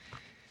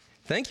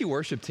Thank you,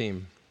 worship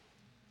team.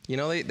 You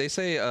know, they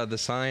say the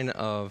sign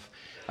of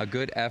a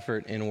good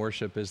effort in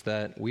worship is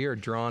that we are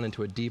drawn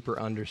into a deeper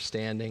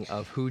understanding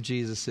of who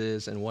Jesus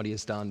is and what he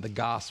has done, the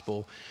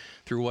gospel,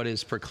 through what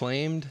is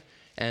proclaimed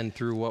and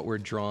through what we're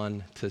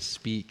drawn to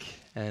speak.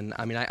 And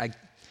I mean,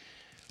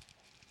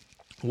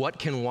 what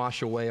can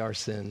wash away our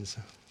sins?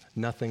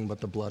 Nothing but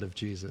the blood of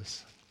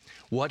Jesus.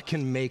 What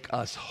can make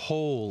us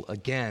whole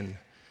again?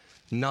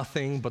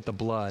 Nothing but the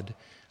blood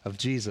of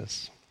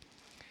Jesus.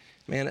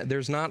 Man,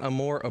 there's not a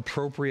more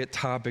appropriate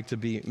topic to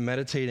be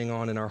meditating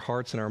on in our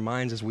hearts and our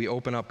minds as we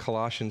open up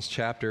Colossians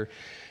chapter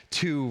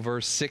 2,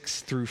 verse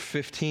 6 through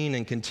 15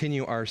 and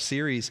continue our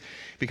series.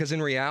 Because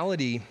in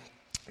reality,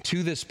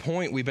 to this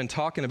point, we've been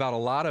talking about a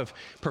lot of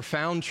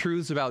profound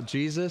truths about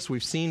Jesus.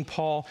 We've seen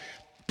Paul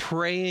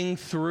praying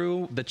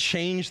through the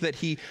change that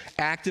he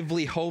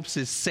actively hopes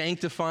is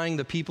sanctifying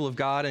the people of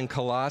God in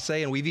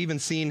Colossae. And we've even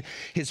seen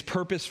his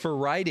purpose for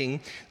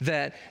writing,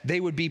 that they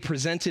would be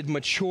presented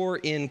mature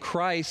in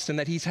Christ and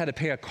that he's had to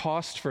pay a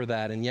cost for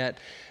that. And yet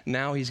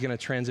now he's going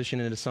to transition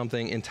into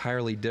something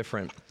entirely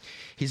different.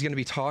 He's going to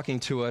be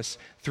talking to us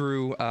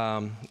through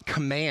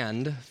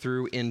command,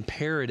 through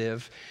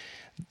imperative,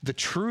 the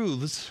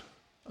truths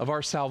of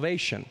our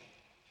salvation,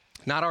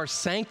 not our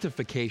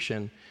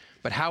sanctification,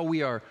 but how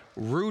we are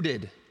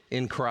rooted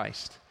in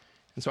Christ.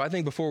 And so I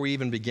think before we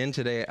even begin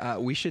today,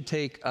 we should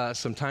take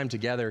some time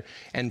together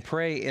and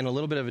pray in a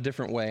little bit of a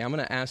different way. I'm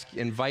going to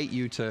invite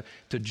you to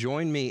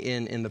join me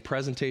in the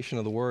presentation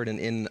of the word and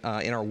in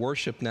our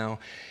worship now,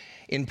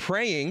 in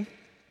praying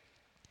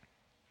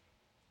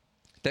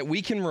that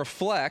we can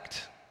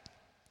reflect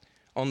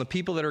on the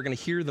people that are going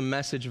to hear the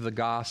message of the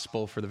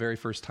gospel for the very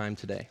first time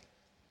today.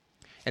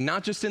 And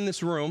not just in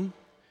this room,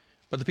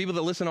 but the people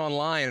that listen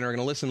online and are going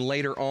to listen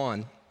later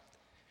on.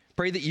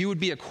 Pray that you would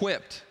be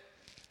equipped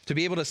to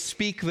be able to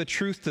speak the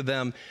truth to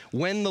them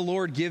when the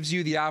Lord gives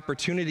you the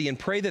opportunity, and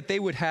pray that they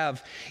would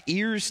have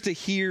ears to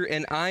hear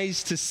and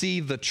eyes to see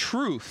the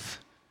truth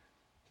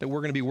that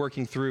we're going to be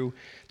working through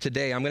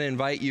today. I'm going to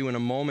invite you in a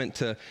moment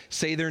to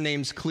say their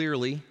names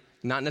clearly,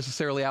 not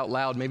necessarily out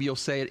loud. Maybe you'll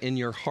say it in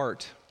your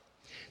heart.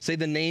 Say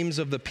the names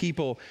of the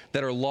people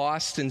that are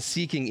lost and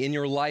seeking in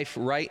your life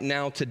right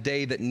now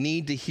today that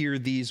need to hear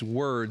these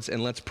words,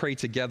 and let's pray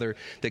together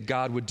that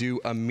God would do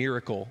a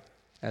miracle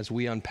as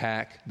we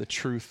unpack the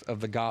truth of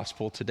the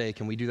gospel today.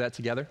 Can we do that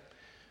together?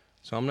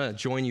 So I'm going to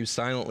join you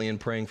silently in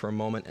praying for a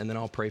moment, and then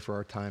I'll pray for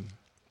our time.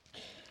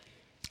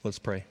 Let's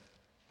pray.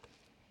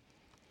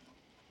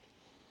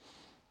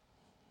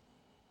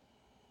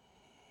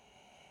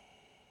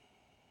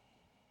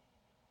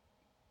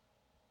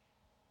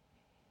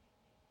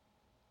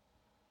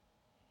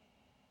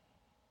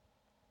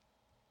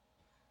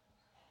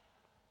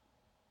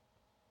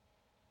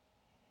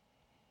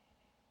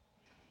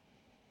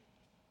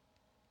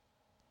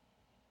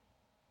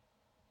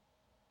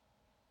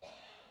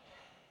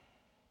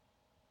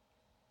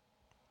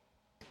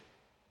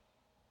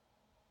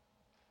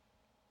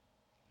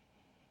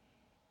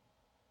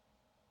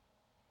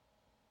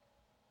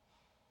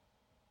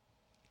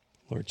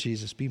 Lord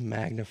Jesus, be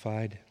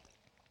magnified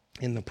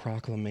in the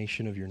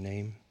proclamation of your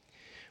name.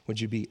 Would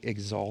you be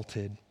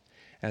exalted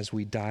as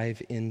we dive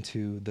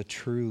into the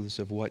truths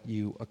of what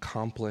you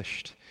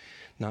accomplished,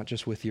 not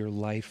just with your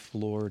life,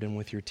 Lord, and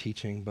with your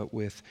teaching, but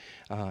with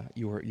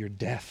your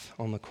death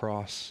on the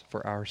cross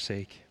for our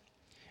sake,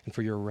 and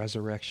for your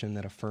resurrection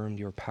that affirmed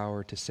your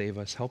power to save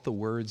us. Help the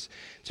words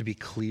to be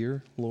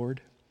clear, Lord.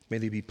 May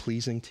they be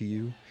pleasing to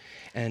you.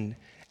 And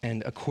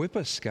equip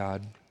us,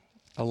 God.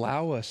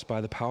 Allow us, by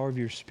the power of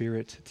your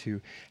Spirit,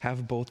 to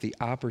have both the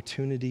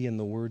opportunity and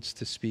the words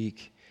to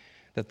speak,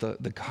 that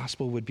the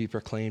gospel would be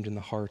proclaimed in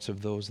the hearts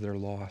of those that are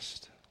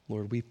lost.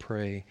 Lord, we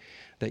pray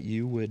that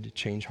you would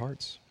change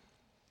hearts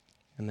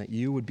and that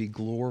you would be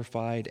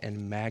glorified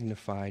and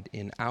magnified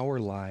in our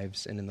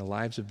lives and in the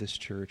lives of this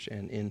church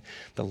and in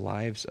the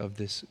lives of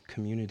this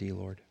community,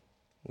 Lord.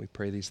 We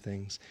pray these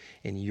things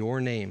in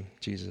your name,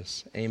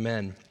 Jesus.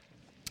 Amen.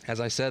 As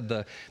I said,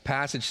 the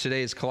passage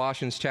today is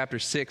Colossians chapter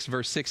 6,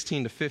 verse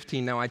 16 to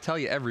 15. Now, I tell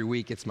you every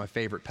week it's my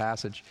favorite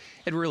passage.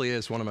 It really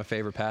is one of my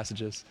favorite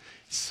passages.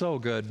 It's so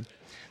good,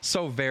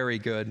 so very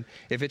good.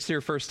 If it's your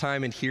first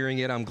time in hearing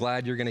it, I'm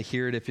glad you're going to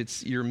hear it. If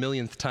it's your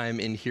millionth time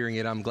in hearing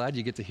it, I'm glad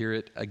you get to hear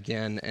it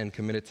again and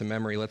commit it to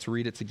memory. Let's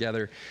read it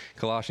together.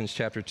 Colossians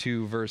chapter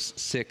 2, verse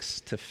 6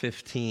 to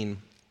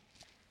 15.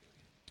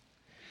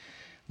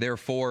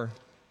 Therefore,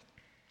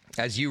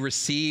 as you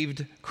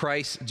received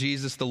Christ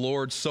Jesus the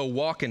Lord, so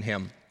walk in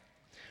him,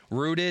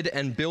 rooted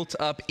and built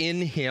up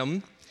in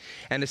him,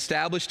 and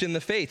established in the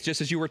faith,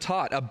 just as you were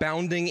taught,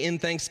 abounding in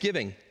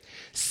thanksgiving.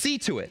 See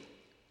to it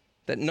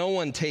that no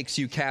one takes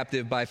you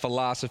captive by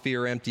philosophy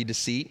or empty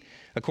deceit,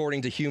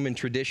 according to human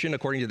tradition,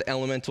 according to the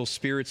elemental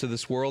spirits of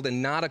this world,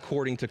 and not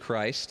according to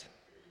Christ.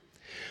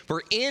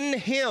 For in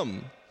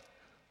him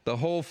the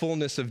whole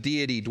fullness of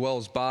deity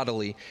dwells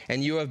bodily,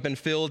 and you have been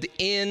filled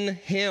in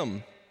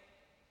him,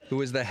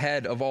 who is the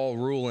head of all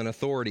rule and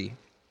authority.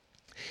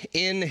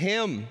 In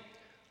him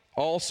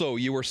Also,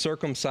 you were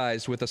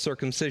circumcised with a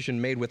circumcision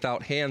made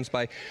without hands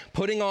by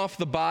putting off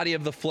the body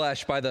of the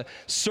flesh by the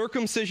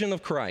circumcision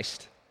of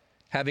Christ,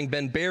 having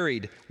been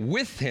buried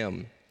with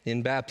him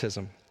in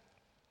baptism,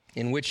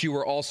 in which you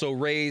were also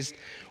raised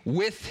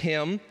with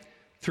him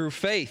through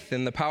faith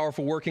in the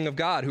powerful working of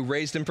God who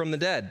raised him from the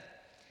dead.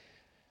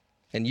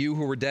 And you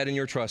who were dead in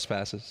your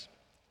trespasses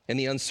and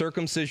the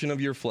uncircumcision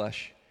of your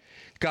flesh,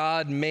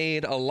 God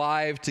made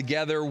alive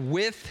together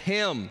with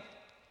him,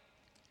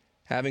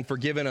 having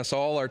forgiven us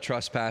all our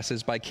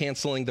trespasses by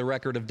canceling the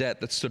record of debt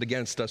that stood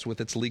against us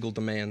with its legal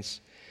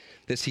demands.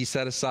 This he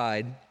set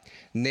aside,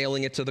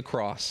 nailing it to the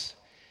cross.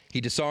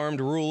 He disarmed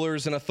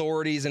rulers and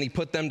authorities, and he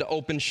put them to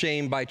open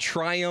shame by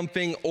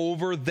triumphing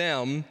over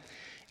them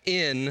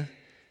in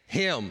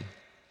him.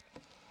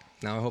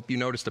 Now, I hope you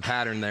noticed a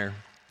pattern there.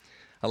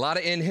 A lot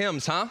of in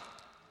hims, huh?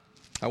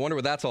 I wonder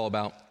what that's all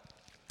about.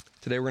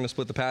 Today we're going to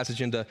split the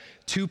passage into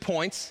 2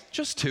 points,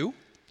 just two,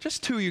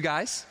 you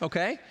guys,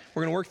 okay?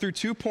 We're going to work through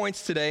 2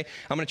 points today.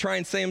 I'm going to try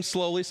and say them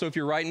slowly, so if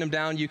you're writing them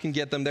down, you can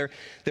get them.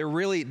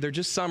 They're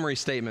just summary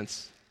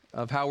statements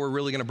of how we're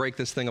really going to break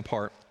this thing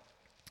apart.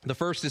 The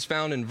first is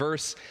found in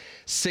verse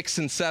 6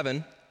 and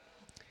 7,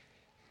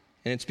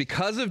 and it's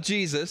because of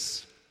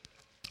Jesus,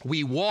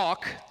 we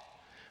walk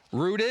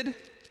rooted,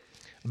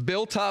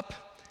 built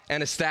up,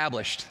 and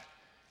established,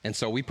 and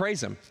so we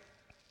praise him.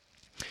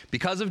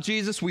 Because of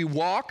Jesus, we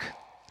walk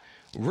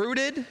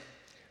rooted,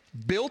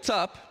 built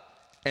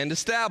up, and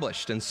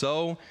established, and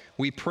so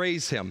we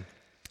praise him.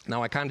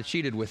 Now, I kind of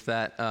cheated with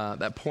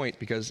that point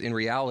because in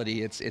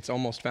reality, it's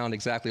almost found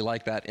exactly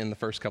like that in the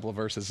first couple of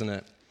verses, isn't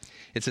it?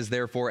 It says,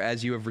 therefore,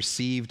 as you have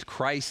received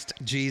Christ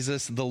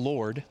Jesus the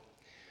Lord,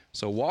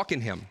 so walk in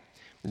him,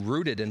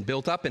 rooted and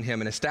built up in him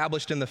and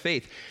established in the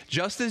faith,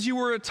 just as you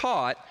were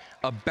taught,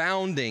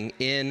 abounding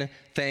in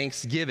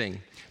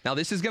thanksgiving. Now,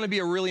 this is going to be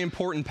a really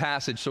important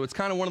passage, so it's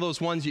kind of one of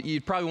those ones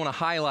you'd probably want to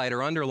highlight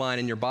or underline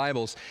in your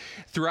Bibles.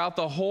 Throughout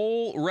the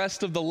whole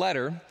rest of the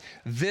letter,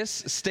 this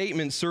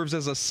statement serves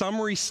as a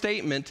summary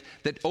statement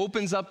that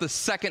opens up the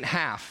second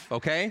half,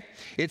 okay?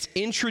 It's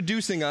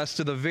introducing us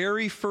to the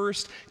very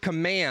first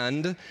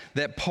command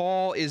that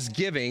Paul is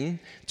giving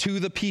to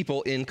the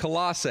people in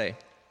Colossae.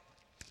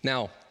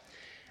 Now,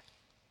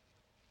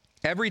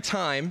 every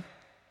time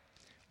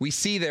we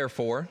see,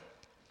 therefore,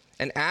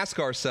 and ask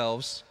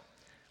ourselves,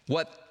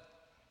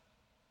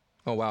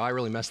 oh wow, I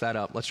really messed that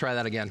up. Let's try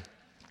that again.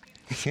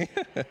 Man,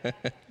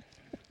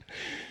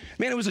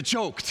 it was a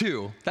joke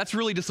too. That's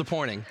really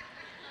disappointing.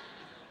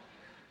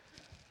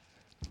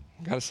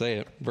 Gotta say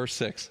it. Verse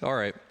 6. All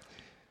right.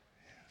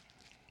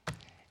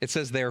 It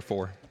says,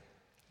 therefore,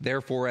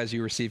 as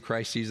you receive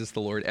Christ Jesus the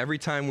Lord. Every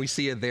time we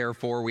see a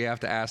therefore, we have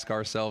to ask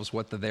ourselves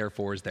what the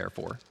therefore is there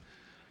for.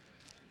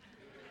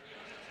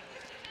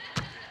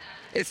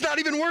 It's not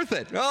even worth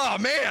it. Oh,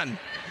 man.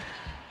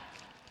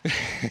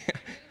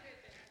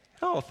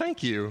 Oh,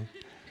 thank you.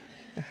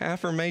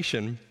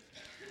 Affirmation.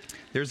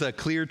 There's a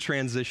clear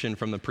transition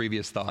from the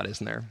previous thought,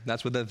 isn't there?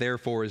 That's what the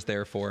therefore is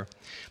there for.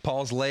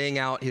 Paul's laying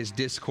out his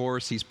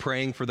discourse. He's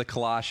praying for the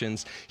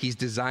Colossians. He's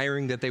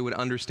desiring that they would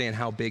understand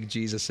how big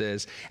Jesus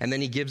is. And then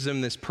he gives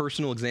them this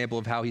personal example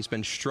of how he's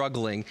been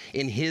struggling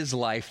in his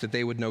life that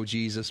they would know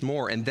Jesus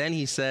more. And then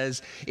he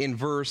says in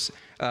verse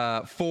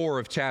 4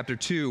 of chapter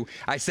 2,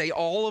 I say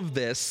all of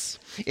this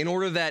in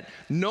order that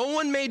no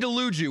one may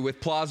delude you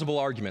with plausible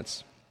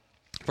arguments.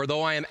 For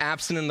though I am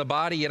absent in the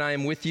body, yet I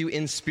am with you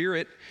in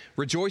spirit,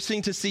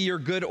 rejoicing to see your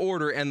good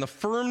order and the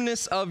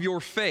firmness of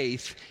your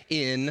faith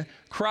in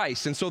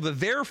Christ. And so the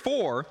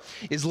therefore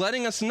is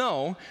letting us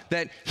know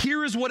that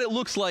here is what it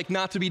looks like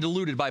not to be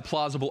deluded by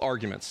plausible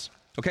arguments.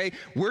 Okay,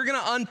 we're going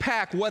to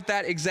unpack what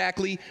that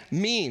exactly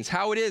means,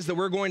 how it is that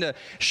we're going to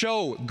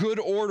show good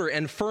order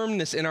and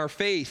firmness in our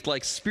faith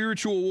like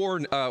spiritual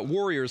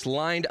warriors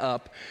lined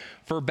up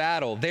for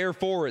battle.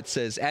 Therefore, it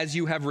says, as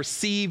you have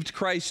received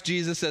Christ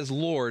Jesus as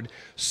Lord,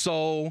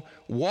 so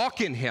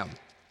walk in him.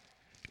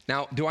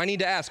 Now, do I need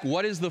to ask,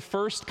 what is the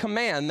first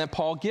command that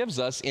Paul gives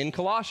us in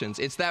Colossians?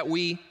 It's that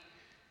we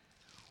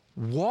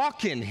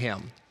walk in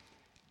him.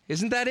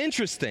 Isn't that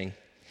interesting?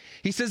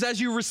 He says, as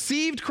you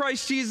received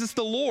Christ Jesus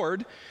the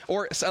Lord,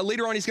 or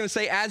later on he's going to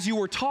say, as you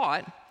were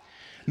taught,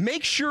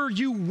 make sure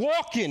you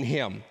walk in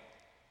him.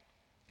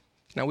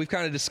 Now, we've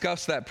kind of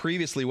discussed that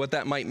previously, what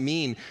that might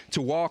mean.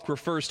 To walk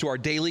refers to our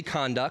daily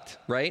conduct,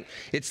 right?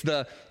 It's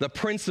the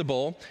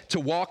principle to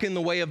walk in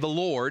the way of the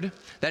Lord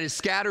that is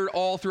scattered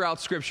all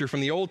throughout Scripture,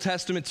 from the Old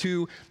Testament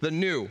to the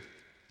New.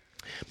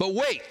 But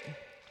wait,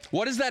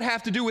 what does that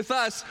have to do with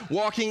us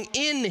walking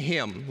in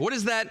him? What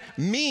does that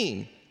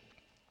mean?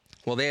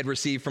 Well, they had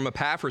received from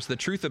Epaphras the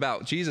truth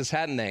about Jesus,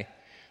 hadn't they?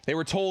 They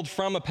were told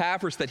from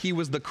Epaphras that he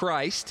was the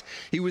Christ,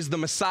 he was the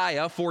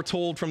Messiah,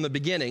 foretold from the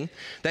beginning,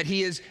 that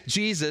he is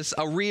Jesus,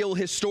 a real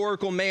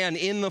historical man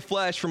in the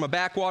flesh from a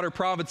backwater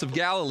province of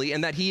Galilee,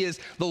 and that he is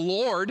the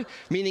Lord,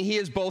 meaning he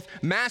is both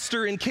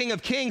Master and King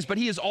of Kings, but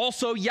he is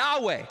also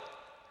Yahweh.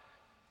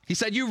 He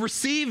said, you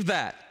receive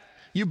that.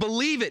 You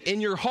believe it in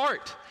your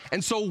heart,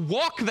 and so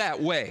walk that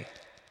way.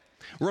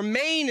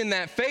 Remain in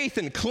that faith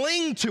and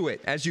cling to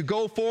it as you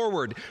go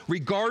forward,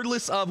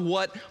 regardless of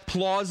what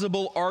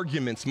plausible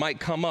arguments might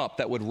come up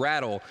that would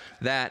rattle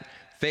that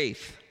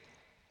faith.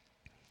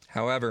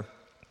 However,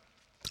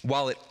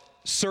 while it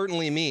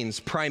certainly means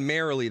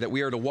primarily that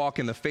we are to walk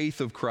in the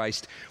faith of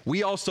Christ,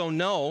 we also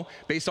know,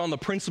 based on the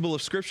principle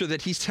of Scripture,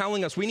 that he's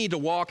telling us we need to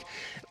walk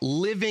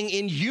living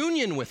in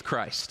union with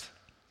Christ.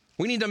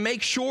 We need to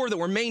make sure that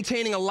we're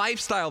maintaining a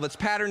lifestyle that's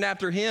patterned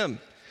after him.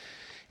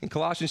 In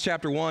Colossians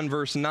chapter 1,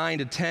 verse 9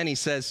 to 10, he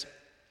says,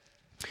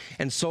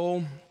 "And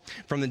so,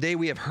 from the day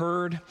we have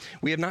heard,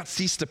 we have not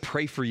ceased to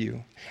pray for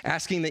you,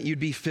 asking that you'd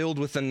be filled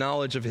with the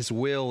knowledge of his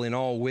will in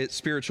all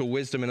spiritual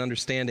wisdom and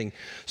understanding,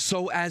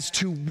 so as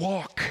to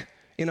walk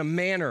in a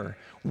manner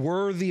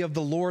worthy of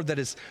the Lord that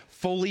is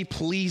fully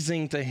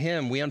pleasing to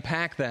him." We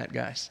unpack that,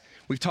 guys.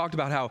 We've talked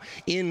about how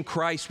in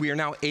Christ we are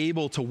now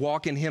able to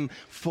walk in him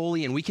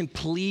fully, and we can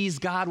please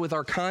God with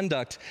our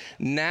conduct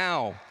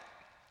now.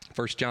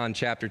 1 John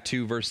chapter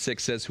 2, verse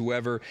 6 says,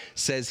 "Whoever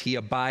says he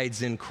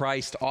abides in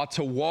Christ ought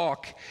to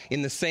walk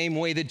in the same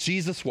way that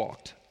Jesus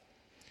walked."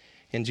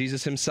 And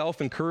Jesus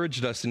himself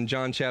encouraged us in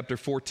John chapter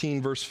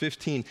 14, verse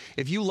 15,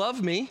 "If you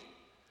love me,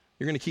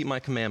 you're going to keep my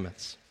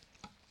commandments."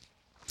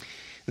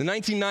 In the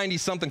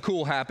 1990s, something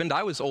cool happened.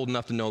 I was old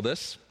enough to know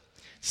this.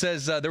 It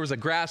says there was a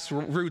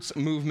grassroots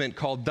movement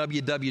called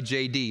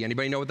WWJD.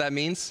 Anybody know what that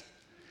means?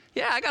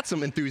 Yeah, I got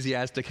some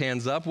enthusiastic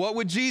hands up. What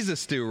would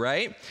Jesus do,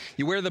 right?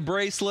 You wear the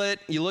bracelet,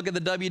 you look at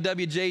the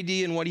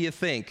WWJD, and what do you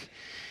think?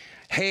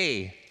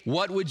 Hey,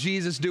 what would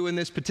Jesus do in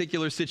this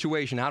particular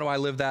situation? How do I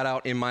live that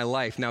out in my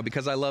life? Now,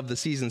 because I love the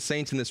seasoned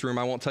saints in this room,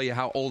 I won't tell you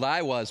how old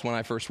I was when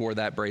I first wore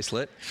that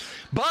bracelet.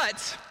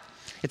 But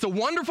it's a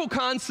wonderful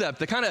concept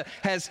that kind of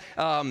has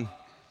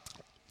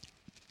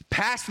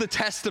passed the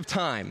test of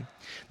time,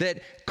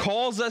 that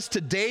calls us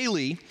to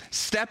daily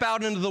step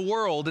out into the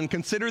world and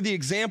consider the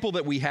example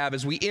that we have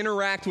as we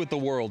interact with the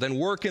world and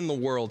work in the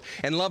world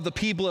and love the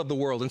people of the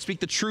world and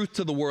speak the truth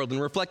to the world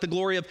and reflect the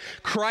glory of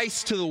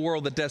Christ to the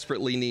world that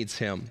desperately needs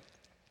him.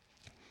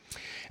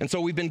 And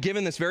so we've been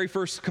given this very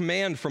first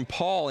command from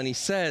Paul, and he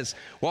says,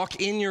 walk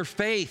in your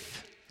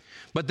faith,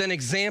 but then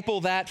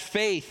example that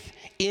faith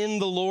in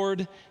the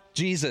Lord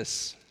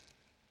Jesus.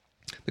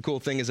 The cool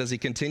thing is, as he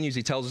continues,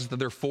 he tells us that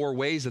there are 4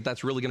 ways that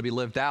that's really going to be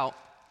lived out.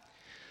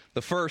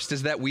 The first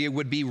is that we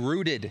would be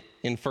rooted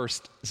in verse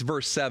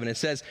 7. It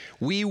says,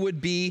 we would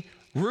be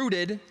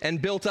rooted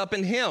and built up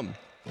in him.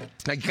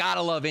 I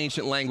gotta love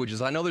ancient languages.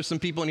 I know there's some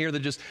people in here that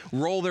just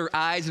roll their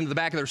eyes into the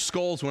back of their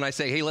skulls when I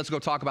say, hey, let's go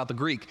talk about the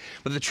Greek.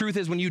 But the truth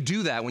is, when you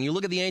do that, when you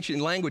look at the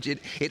ancient language,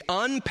 it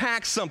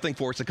unpacks something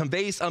for us. It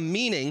conveys a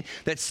meaning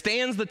that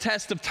stands the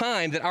test of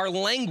time that our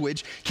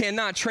language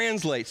cannot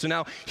translate. So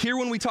now, here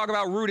when we talk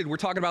about rooted, we're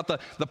talking about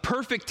the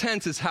perfect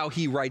tense is how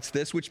he writes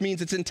this, which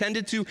means it's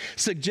intended to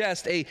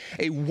suggest a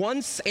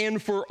once and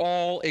for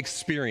all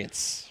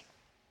experience.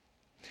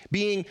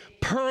 Being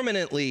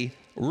permanently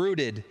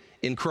rooted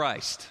in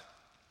Christ.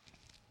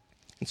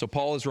 And so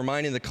Paul is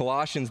reminding the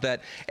Colossians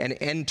that an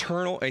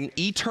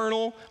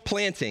eternal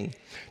planting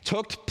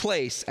took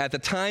place at the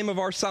time of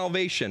our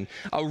salvation,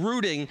 a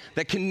rooting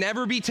that can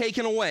never be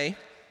taken away,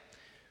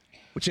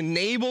 which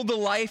enabled the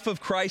life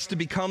of Christ to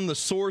become the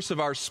source of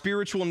our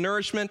spiritual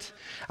nourishment,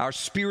 our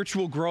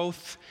spiritual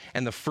growth,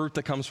 and the fruit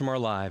that comes from our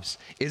lives.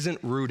 Isn't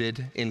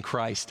rooted in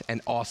Christ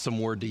an awesome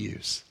word to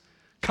use?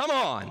 Come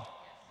on!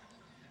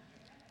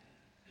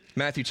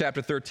 Matthew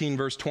chapter 13,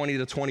 verse 20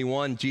 to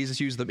 21, Jesus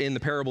used in the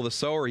parable of the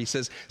sower. He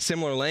says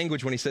similar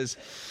language when he says,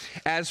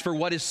 as for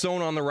what is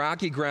sown on the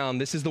rocky ground,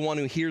 this is the one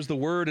who hears the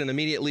word and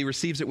immediately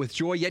receives it with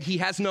joy, yet he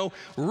has no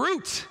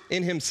root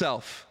in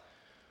himself,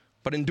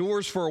 but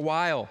endures for a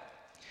while.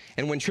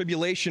 And when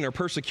tribulation or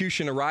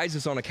persecution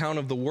arises on account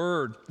of the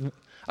word,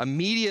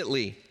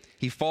 immediately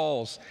he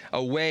falls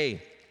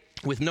away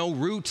with no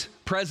root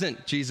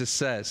present, Jesus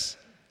says.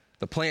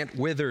 The plant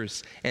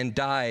withers and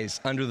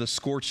dies under the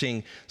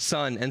scorching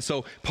sun. And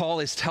so Paul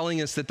is telling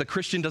us that the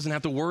Christian doesn't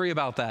have to worry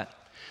about that.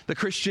 The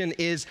Christian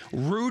is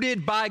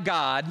rooted by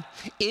God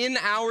in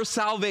our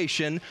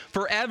salvation,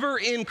 forever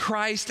in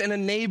Christ, and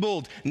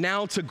enabled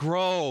now to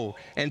grow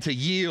and to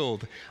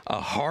yield a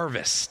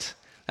harvest.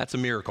 That's a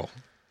miracle.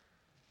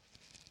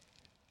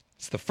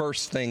 It's the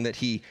first thing that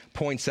he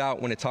points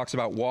out when it talks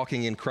about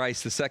walking in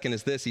Christ. The second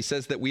is this. He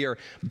says that we are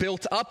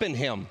built up in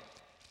him.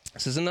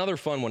 This is another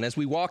fun one. As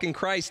we walk in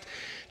Christ,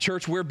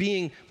 church, we're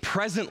being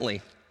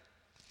presently,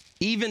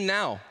 even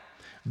now,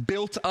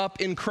 built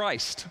up in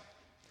Christ.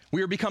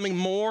 We are becoming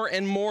more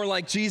and more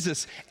like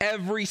Jesus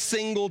every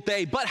single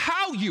day. But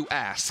how, you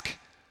ask?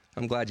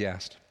 I'm glad you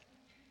asked.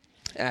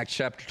 Acts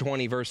chapter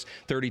 20, verse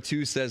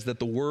 32 says that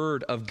the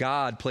word of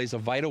God plays a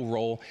vital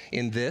role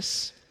in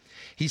this.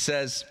 He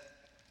says,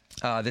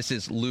 this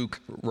is Luke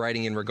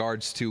writing in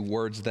regards to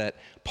words that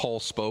Paul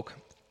spoke.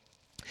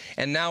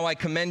 And now I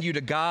commend you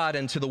to God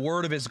and to the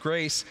word of his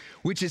grace,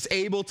 which is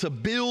able to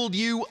build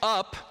you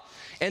up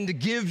and to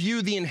give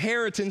you the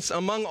inheritance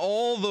among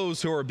all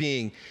those who are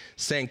being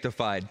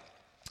sanctified.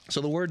 So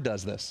the word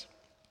does this.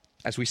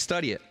 As we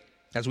study it,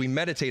 as we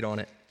meditate on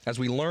it, as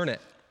we learn it,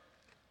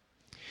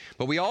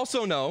 But we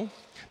also know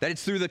that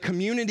it's through the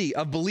community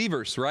of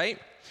believers, right?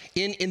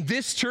 In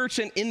this church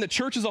and in the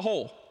church as a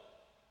whole,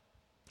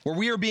 where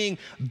we are being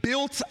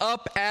built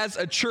up as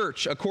a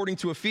church, according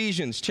to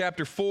Ephesians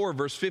chapter 4,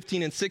 verse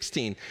 15 and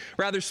 16.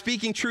 Rather,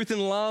 speaking truth in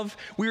love,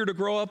 we are to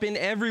grow up in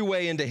every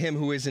way into him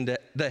who is into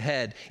the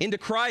head, into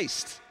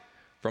Christ,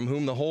 from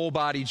whom the whole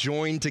body,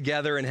 joined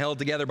together and held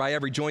together by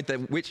every joint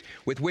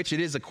with which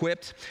it is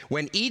equipped,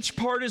 when each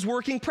part is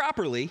working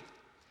properly,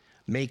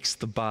 makes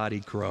the body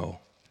grow,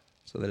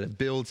 so that it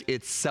builds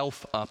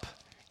itself up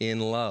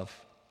in love.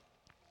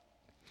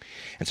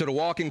 And so to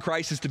walk in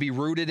Christ is to be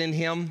rooted in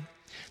him,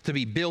 to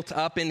be built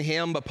up in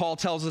him, but Paul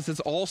tells us it's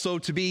also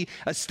to be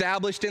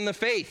established in the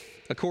faith,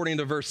 according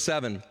to verse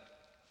 7.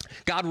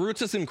 God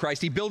roots us in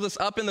Christ. He builds us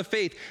up in the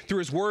faith through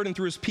his word and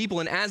through his people.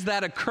 And as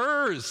that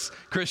occurs,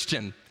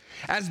 Christian,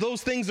 as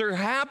those things are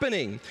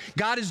happening,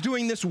 God is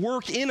doing this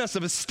work in us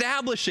of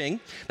establishing.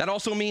 That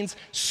also means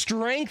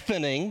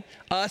strengthening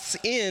us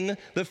in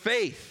the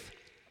faith.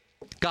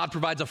 God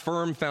provides a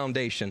firm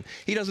foundation.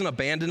 He doesn't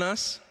abandon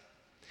us.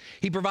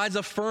 He provides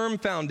a firm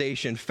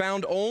foundation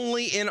found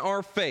only in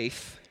our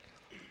faith,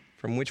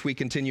 from which we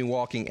continue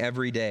walking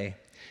every day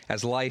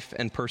as life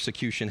and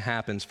persecution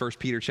happens. 1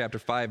 Peter chapter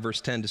 5,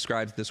 verse 10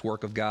 describes this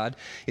work of God.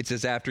 It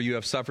says, after you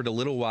have suffered a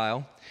little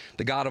while,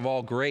 the God of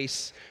all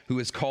grace, who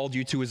has called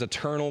you to his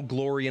eternal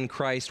glory in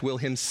Christ, will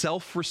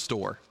himself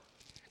restore,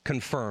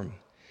 confirm,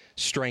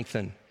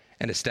 strengthen,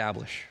 and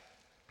establish.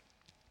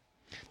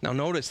 Now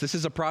notice, this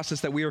is a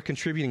process that we are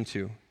contributing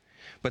to,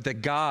 but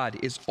that God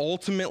is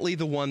ultimately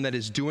the one that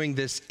is doing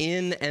this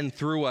in and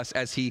through us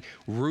as he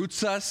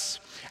roots us,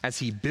 as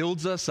he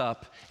builds us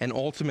up, and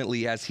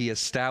ultimately as he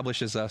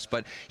establishes us.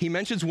 But he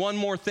mentions one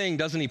more thing,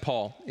 doesn't he,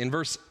 Paul? In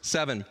verse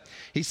 7,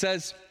 he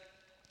says,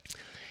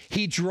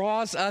 he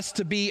draws us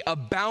to be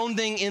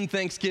abounding in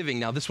thanksgiving.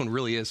 Now, this one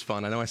really is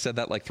fun. I know I said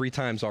that like 3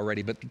 times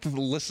already, but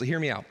listen, hear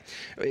me out.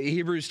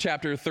 Hebrews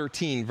chapter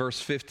 13,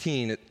 verse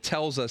 15, it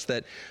tells us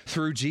that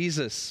through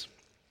Jesus,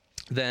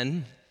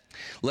 then,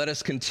 let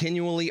us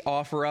continually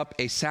offer up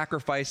a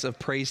sacrifice of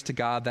praise to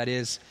God, that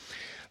is,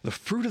 the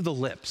fruit of the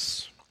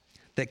lips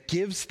that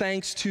gives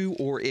thanks to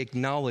or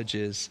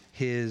acknowledges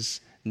his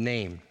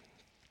name.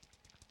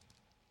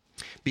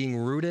 Being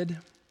rooted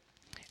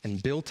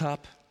and built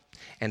up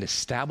and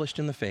established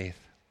in the faith,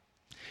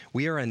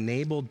 we are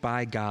enabled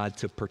by God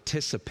to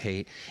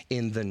participate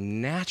in the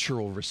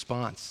natural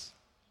response.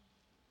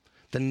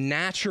 The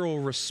natural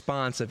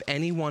response of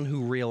anyone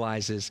who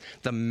realizes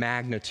the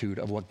magnitude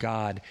of what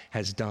God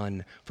has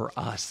done for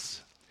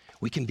us.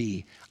 We can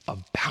be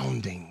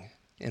abounding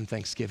in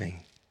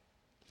thanksgiving.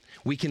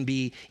 We can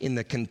be in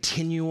the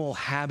continual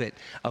habit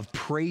of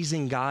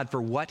praising God for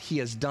what he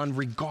has done,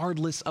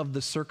 regardless of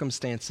the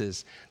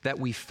circumstances that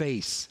we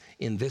face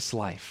in this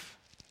life.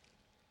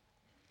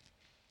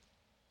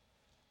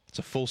 It's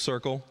a full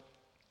circle.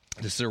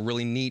 This is a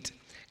really neat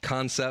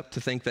concept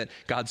to think that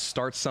God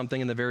starts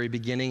something in the very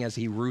beginning as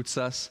he roots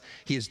us.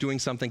 He is doing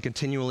something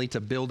continually to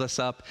build us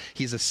up.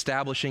 He's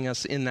establishing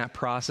us in that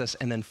process.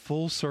 And then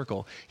full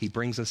circle, he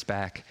brings us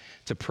back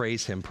to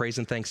praise him. Praise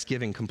and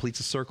thanksgiving completes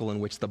a circle in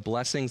which the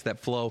blessings that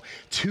flow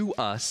to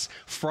us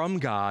from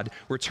God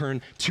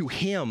return to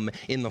him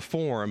in the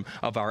form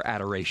of our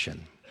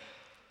adoration.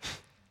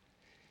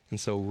 And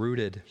so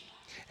rooted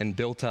and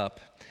built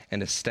up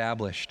and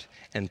established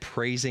and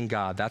praising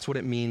God. That's what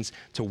it means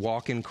to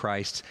walk in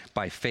Christ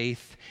by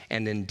faith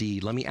and in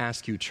deed. Let me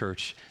ask you,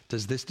 church,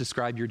 does this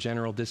describe your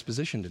general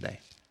disposition today?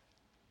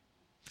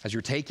 As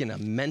you're taking a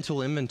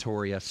mental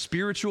inventory, a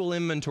spiritual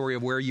inventory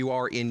of where you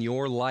are in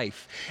your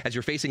life, as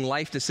you're facing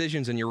life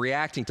decisions and you're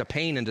reacting to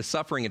pain and to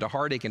suffering and to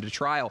heartache and to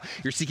trial,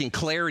 you're seeking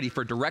clarity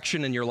for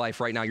direction in your life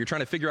right now. You're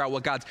trying to figure out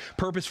what God's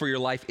purpose for your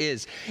life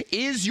is.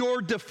 Is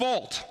your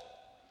default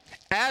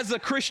as a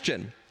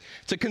Christian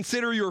to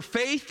consider your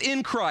faith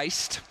in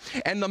Christ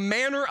and the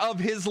manner of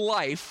his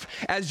life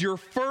as your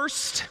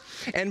first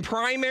and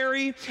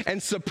primary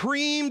and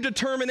supreme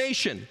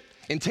determination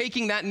in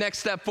taking that next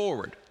step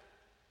forward?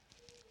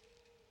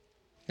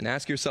 And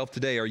ask yourself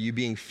today, are you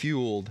being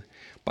fueled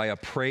by a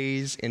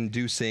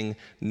praise-inducing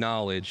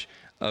knowledge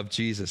of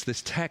Jesus?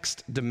 This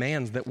text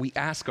demands that we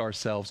ask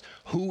ourselves,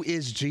 who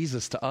is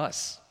Jesus to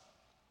us?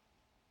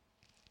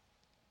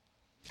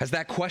 Has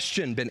that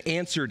question been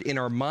answered in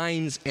our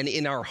minds and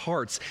in our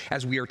hearts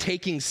as we are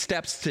taking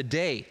steps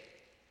today?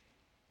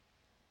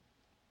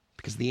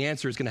 Because the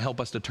answer is going to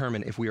help us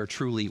determine if we are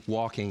truly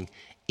walking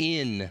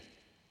in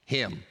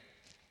him.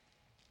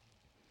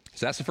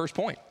 So that's the first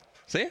point.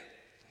 See?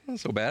 Not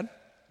so bad.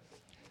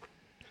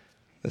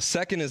 The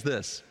second is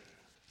this.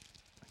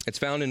 It's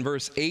found in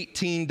verse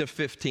 18 to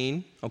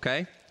 15,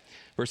 okay?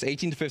 Verse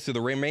 18 to 15,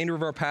 the remainder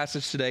of our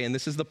passage today, and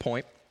this is the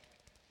point.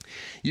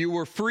 You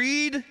were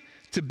freed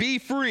to be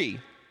free,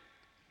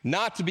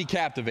 not to be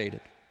captivated.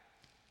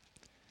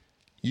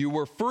 You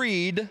were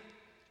freed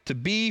to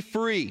be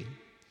free,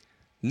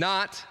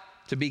 not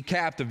to be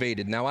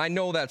captivated. Now, I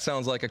know that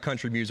sounds like a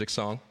country music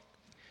song,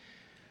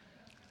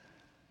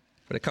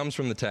 but it comes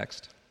from the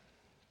text.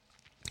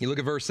 You look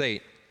at verse 8.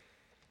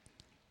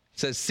 It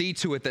says, see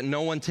to it that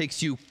no one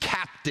takes you captive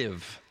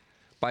captive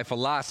by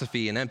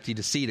philosophy and empty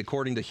deceit,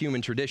 according to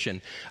human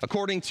tradition,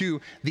 according to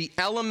the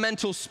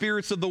elemental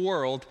spirits of the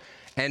world,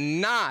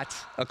 and not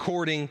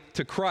according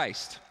to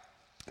Christ.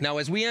 Now,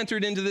 as we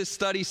entered into this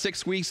study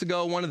 6 weeks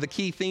ago, one of the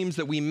key themes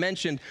that we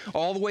mentioned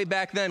all the way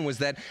back then was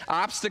that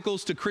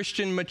obstacles to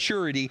Christian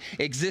maturity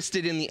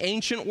existed in the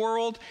ancient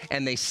world,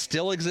 and they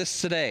still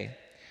exist today.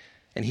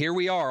 And here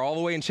we are, all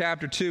the way in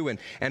chapter 2,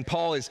 and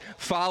Paul is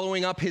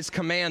following up his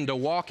command to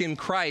walk in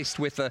Christ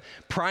with a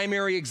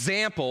primary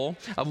example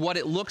of what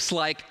it looks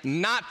like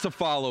not to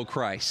follow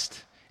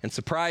Christ. And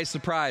surprise,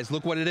 surprise,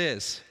 look what it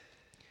is.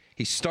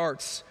 He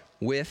starts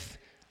with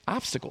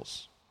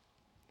obstacles.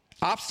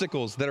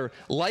 Obstacles that are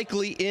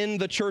likely in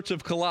the church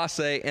of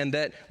Colossae and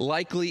that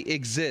likely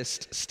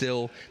exist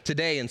still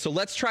today. And so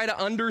let's try to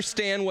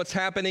understand what's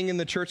happening in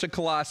the church of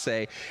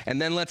Colossae,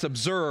 and then let's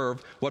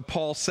observe what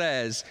Paul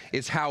says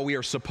is how we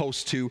are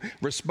supposed to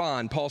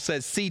respond. Paul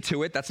says, see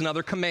to it. That's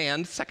another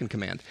command, second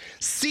command.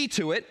 See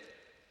to it,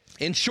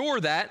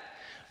 ensure that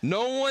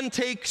no one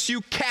takes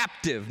you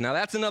captive. Now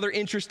that's another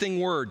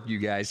interesting word, you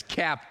guys,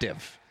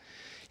 captive.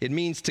 It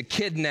means to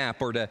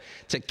kidnap or to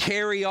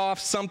carry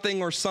off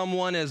something or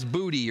someone as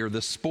booty or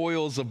the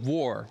spoils of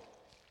war.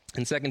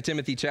 In 2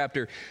 Timothy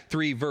chapter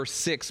 3, verse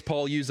 6,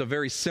 Paul used a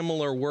very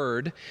similar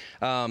word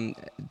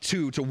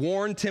to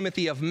warn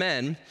Timothy of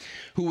men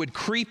who would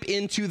creep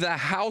into the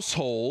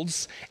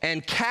households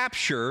and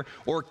capture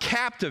or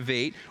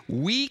captivate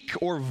weak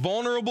or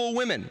vulnerable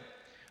women,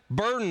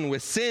 burdened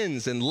with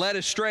sins and led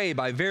astray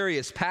by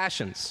various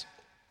passions.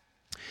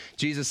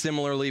 Jesus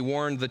similarly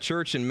warned the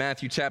church in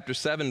Matthew chapter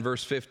 7,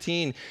 verse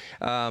 15.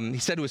 He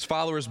said to his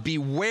followers,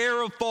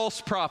 beware of false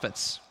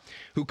prophets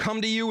who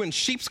come to you in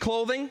sheep's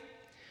clothing,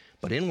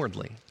 but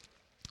inwardly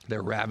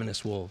they're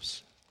ravenous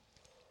wolves.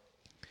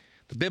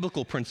 The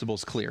biblical principle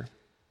is clear.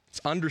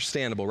 It's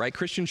understandable, right?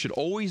 Christians should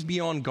always be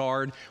on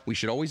guard. We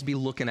should always be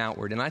looking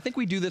outward. And I think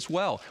we do this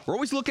well. We're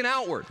always looking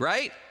outward,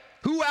 right?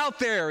 Who out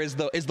there is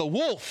the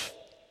wolf?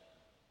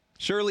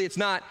 Surely it's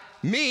not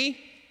me.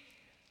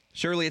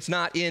 Surely it's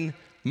not in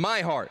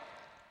my heart.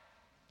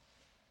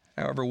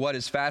 However, what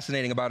is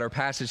fascinating about our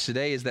passage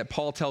today is that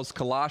Paul tells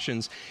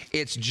Colossians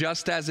it's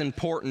just as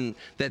important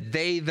that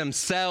they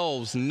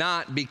themselves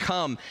not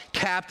become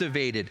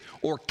captivated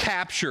or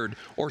captured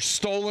or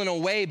stolen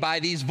away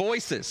by these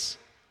voices.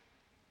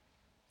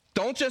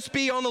 Don't just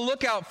be on the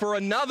lookout for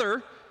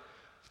another.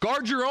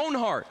 Guard your own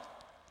heart.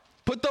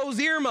 Put those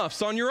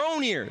earmuffs on your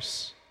own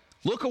ears.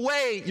 Look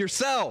away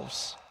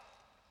yourselves.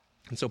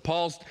 And so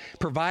Paul's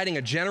providing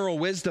a general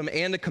wisdom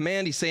and a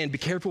command. He's saying, be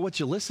careful what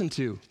you listen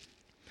to.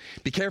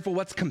 Be careful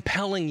what's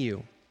compelling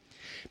you.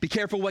 Be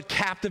careful what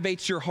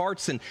captivates your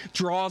hearts and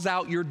draws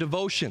out your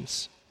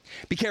devotions.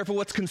 Be careful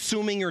what's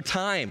consuming your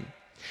time.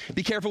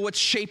 Be careful what's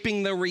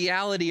shaping the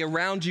reality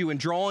around you and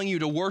drawing you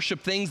to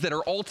worship things that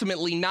are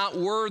ultimately not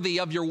worthy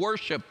of your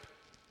worship.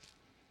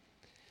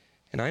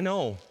 And I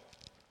know,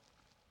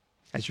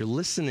 as you're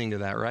listening to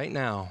that right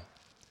now,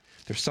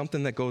 there's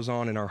something that goes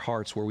on in our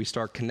hearts where we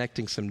start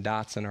connecting some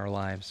dots in our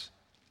lives.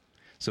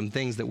 Some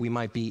things that we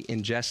might be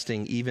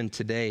ingesting even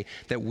today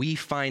that we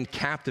find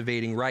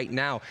captivating right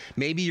now.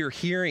 Maybe you're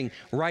hearing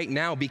right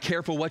now, be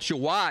careful what you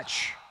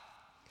watch.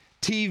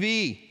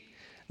 TV,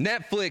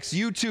 Netflix,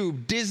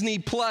 YouTube, Disney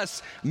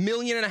Plus, 1.5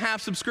 million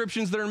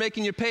subscriptions that are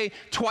making you pay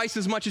twice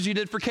as much as you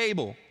did for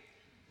cable.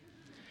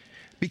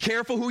 Be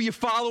careful who you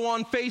follow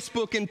on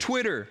Facebook and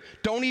Twitter.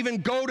 Don't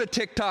even go to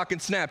TikTok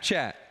and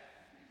Snapchat.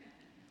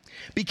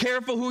 Be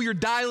careful who you're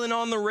dialing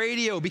on the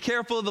radio. Be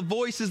careful of the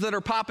voices that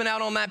are popping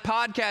out on that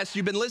podcast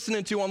you've been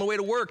listening to on the way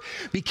to work.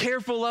 Be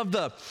careful of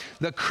the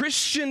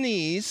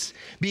Christianese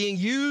being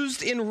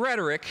used in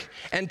rhetoric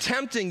and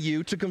tempting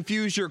you to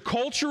confuse your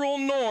cultural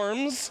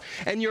norms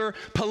and your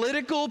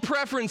political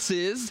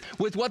preferences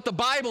with what the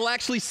Bible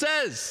actually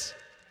says.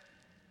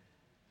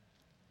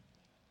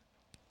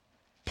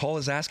 Paul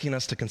is asking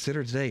us to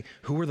consider today,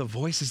 who are the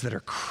voices that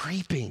are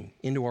creeping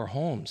into our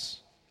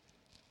homes?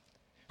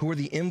 Who are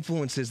the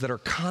influences that are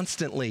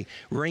constantly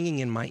ringing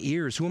in my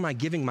ears? Who am I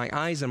giving my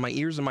eyes and my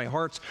ears and my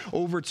hearts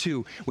over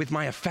to with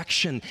my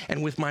affection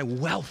and with my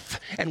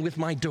wealth and with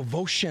my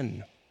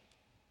devotion?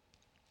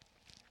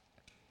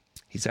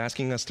 He's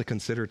asking us to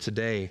consider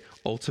today,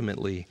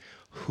 ultimately,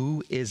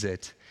 who is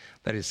it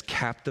that is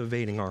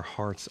captivating our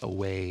hearts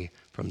away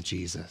from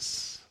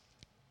Jesus?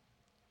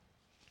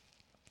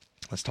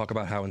 Let's talk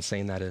about how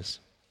insane that is.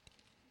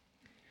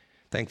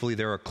 Thankfully,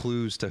 there are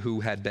clues to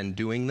who had been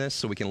doing this,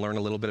 so we can learn a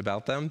little bit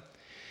about them.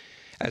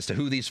 As to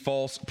who these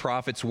false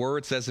prophets were,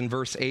 it says in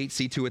verse 8,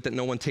 see to it that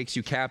no one takes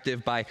you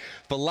captive by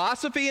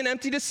philosophy and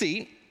empty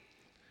deceit,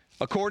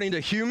 according to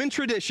human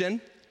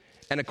tradition,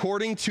 and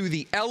according to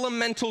the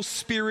elemental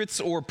spirits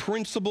or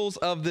principles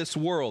of this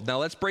world. Now,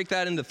 let's break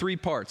that into 3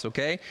 parts,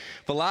 okay?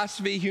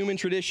 Philosophy, human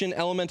tradition,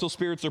 elemental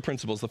spirits or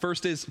principles. The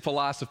first is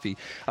philosophy.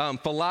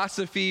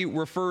 Philosophy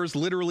refers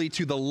literally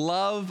to the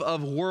love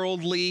of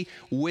worldly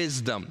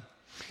wisdom.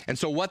 And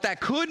so what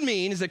that could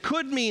mean is it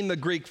could mean the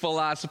Greek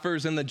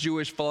philosophers and the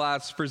Jewish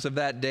philosophers of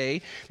that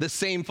day, the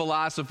same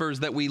philosophers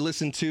that we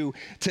listen to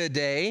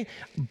today,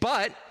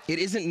 but it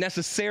isn't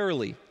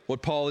necessarily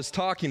what Paul is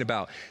talking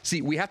about.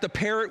 See, we have to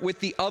pair it with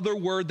the other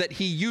word that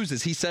he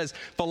uses. He says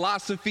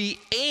philosophy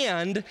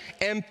and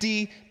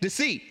empty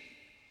deceit.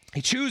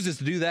 He chooses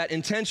to do that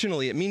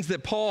intentionally. It means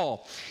that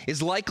Paul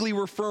is likely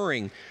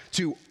referring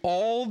to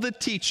all the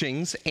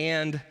teachings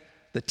and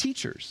the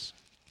teachers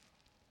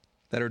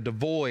that are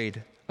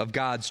devoid of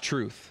God's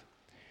truth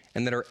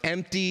and that are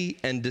empty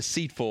and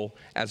deceitful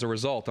as a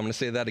result. I'm going to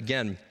say that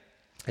again.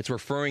 It's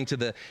referring to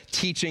the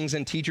teachings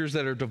and teachers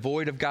that are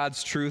devoid of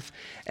God's truth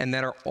and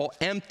that are all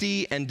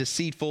empty and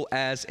deceitful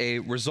as a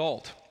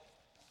result.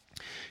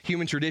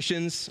 Human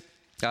traditions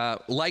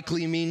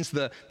likely means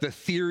the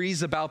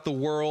theories about the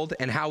world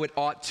and how it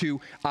ought to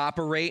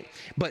operate,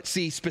 but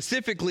see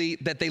specifically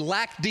that they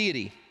lack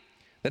deity,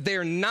 that they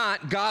are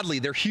not godly,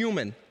 they're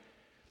human.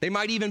 They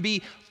might even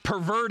be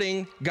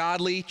perverting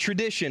godly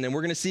tradition, and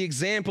we're going to see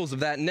examples of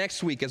that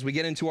next week as we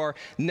get into our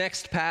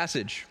next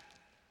passage.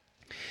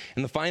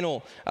 And the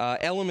final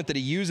element that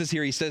he uses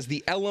here, he says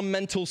the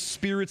elemental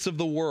spirits of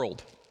the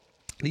world.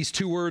 These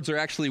two words are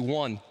actually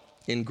one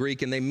in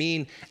Greek, and they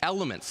mean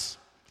elements.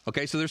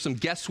 Okay, so there's some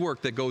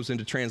guesswork that goes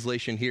into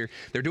translation here.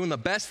 They're doing the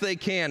best they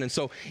can. And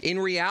so in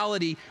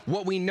reality,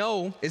 what we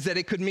know is that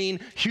it could mean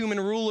human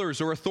rulers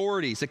or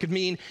authorities. It could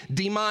mean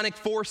demonic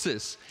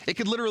forces. It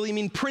could literally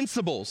mean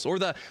principles or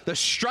the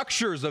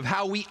structures of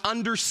how we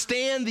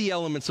understand the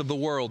elements of the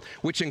world,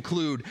 which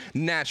include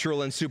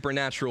natural and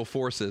supernatural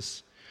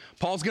forces.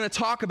 Paul's going to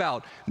talk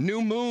about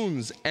new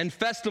moons and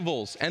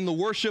festivals and the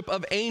worship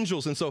of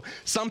angels. And so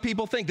some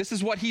people think this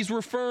is what he's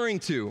referring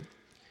to.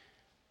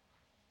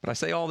 But I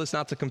say all this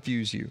not to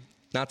confuse you,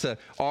 not to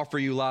offer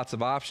you lots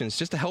of options,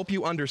 just to help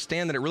you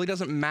understand that it really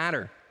doesn't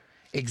matter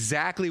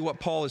exactly what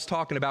Paul is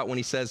talking about when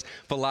he says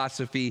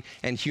philosophy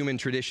and human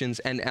traditions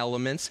and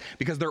elements,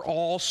 because they're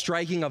all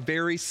striking a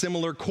very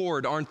similar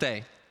chord, aren't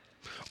they?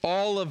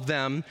 All of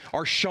them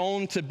are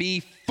shown to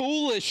be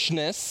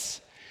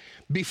foolishness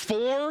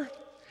before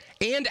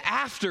and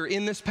after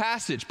in this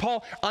passage.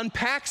 Paul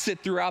unpacks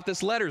it throughout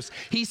this letters.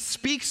 He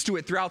speaks to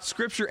it throughout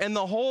Scripture, and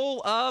the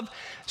whole of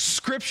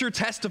Scripture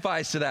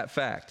testifies to that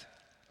fact.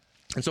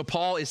 And so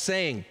Paul is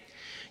saying,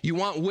 you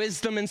want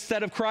wisdom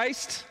instead of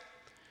Christ?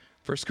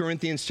 1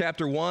 Corinthians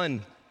chapter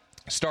 1,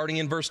 starting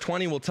in verse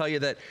 20, will tell you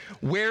that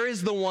where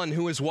is the one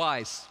who is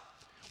wise?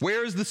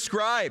 Where is the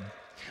scribe?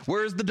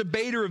 Where is the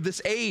debater of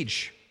this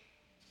age?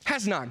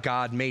 Has not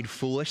God made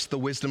foolish the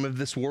wisdom of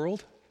this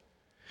world?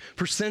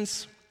 For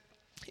since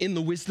in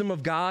the wisdom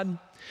of God,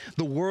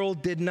 the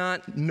world did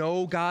not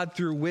know God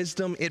through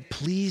wisdom, it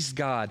pleased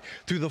God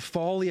through the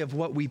folly of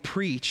what we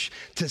preach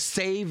to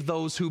save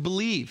those who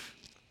believe.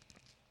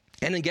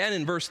 And again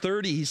in verse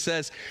 30, he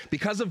says,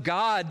 because of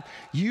God,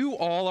 you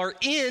all are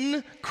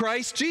in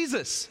Christ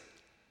Jesus,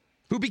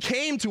 who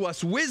became to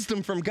us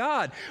wisdom from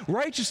God,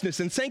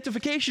 righteousness and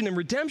sanctification and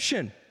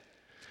redemption,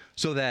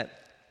 so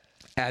that,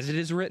 as it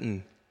is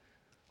written,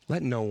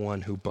 let no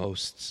one who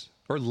boasts,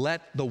 or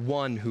let the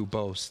one who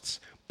boasts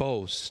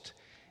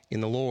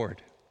in the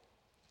Lord.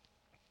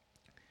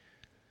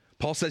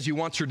 Paul says, you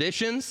want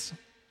traditions?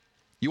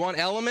 You want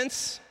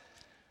elements?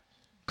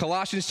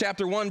 Colossians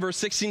chapter 1, verse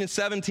 16 and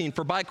 17,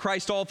 for by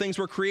Christ all things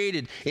were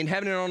created, in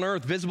heaven and on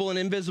earth, visible and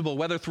invisible,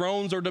 whether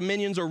thrones or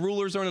dominions or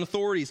rulers or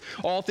authorities.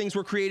 All things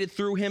were created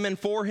through him and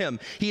for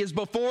him. He is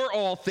before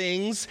all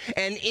things,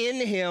 and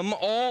in him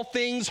all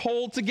things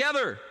hold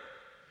together.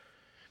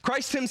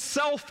 Christ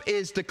himself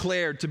is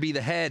declared to be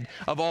the head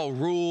of all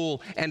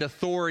rule and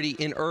authority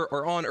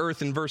on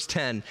earth in verse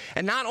 10.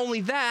 And not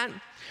only that,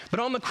 but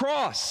on the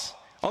cross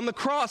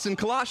in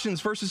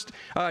Colossians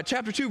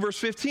chapter 2, verse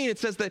 15, it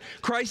says that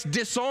Christ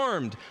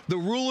disarmed the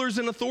rulers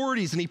and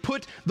authorities, and he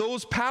put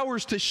those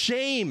powers to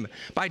shame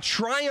by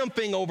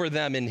triumphing over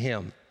them in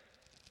him.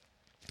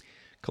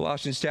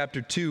 Colossians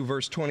chapter 2,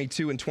 verse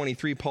 22 and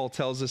 23, Paul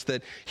tells us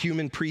that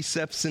human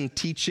precepts and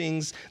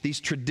teachings, these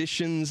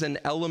traditions and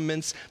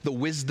elements, the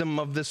wisdom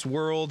of this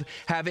world,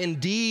 have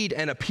indeed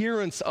an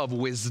appearance of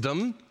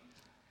wisdom,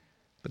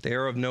 but they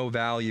are of no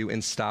value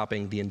in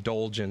stopping the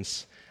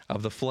indulgence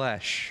of the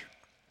flesh.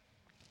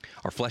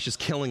 Our flesh is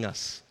killing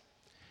us,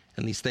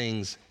 and these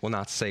things will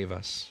not save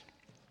us.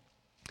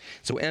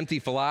 So empty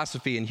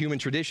philosophy and human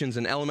traditions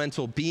and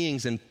elemental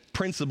beings and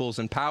principles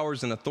and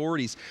powers and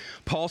authorities,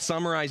 Paul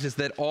summarizes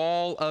that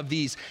all of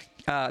these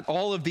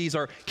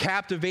are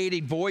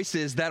captivating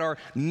voices that are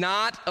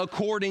not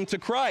according to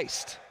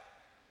Christ.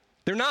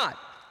 They're not.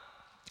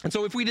 And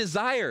so if we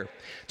desire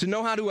to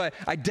know how to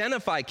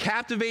identify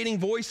captivating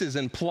voices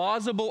and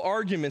plausible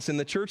arguments in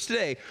the church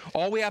today,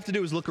 all we have to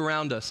do is look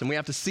around us, and we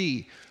have to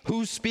see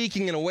who's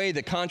speaking in a way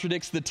that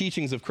contradicts the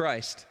teachings of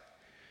Christ.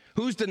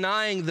 Who's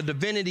denying the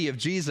divinity of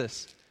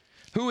Jesus?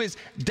 Who is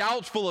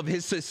doubtful of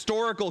his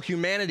historical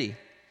humanity?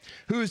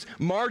 Who's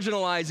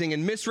marginalizing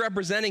and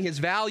misrepresenting his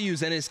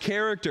values and his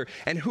character?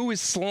 And who is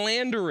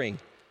slandering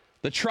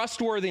the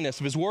trustworthiness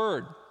of his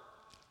word?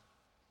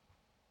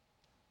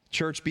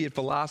 Church, be it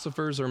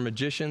philosophers or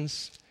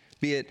magicians,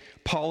 be it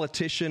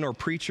politician or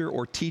preacher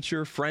or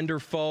teacher, friend or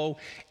foe,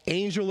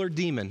 angel or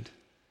demon,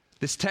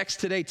 this text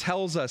today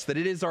tells us that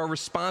it is our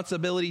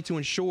responsibility to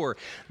ensure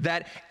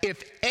that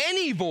if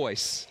any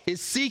voice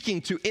is seeking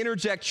to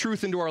interject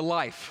truth into our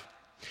life,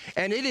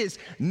 and it is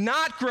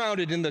not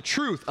grounded in the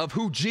truth of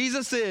who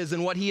Jesus is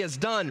and what he has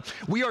done,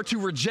 we are to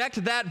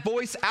reject that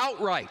voice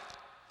outright.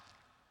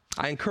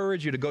 I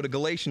encourage you to go to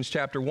Galatians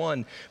chapter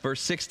 1,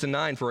 verse 6 to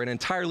 9 for an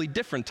entirely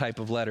different type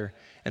of letter,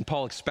 and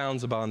Paul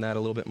expounds upon that a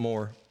little bit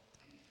more.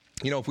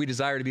 You know, if we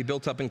desire to be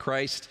built up in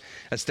Christ,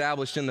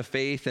 established in the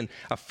faith, and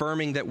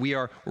affirming that we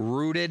are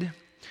rooted,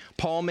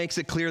 Paul makes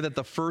it clear that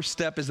the first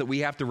step is that we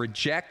have to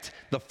reject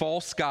the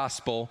false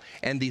gospel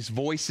and these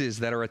voices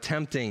that are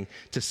attempting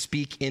to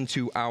speak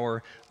into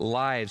our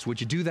lives.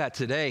 Would you do that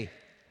today?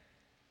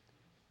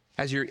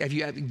 Have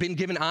you been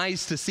given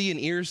eyes to see and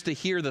ears to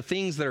hear the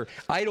things that are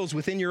idols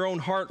within your own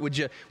heart? Would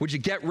you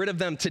get rid of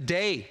them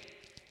today?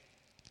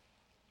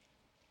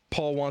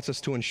 Paul wants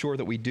us to ensure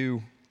that we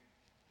do.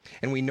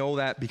 And we know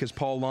that because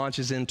Paul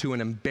launches into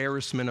an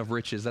embarrassment of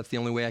riches. That's the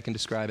only way I can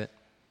describe it.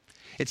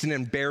 It's an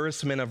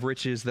embarrassment of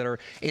riches that are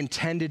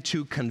intended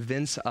to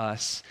convince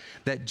us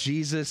that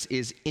Jesus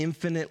is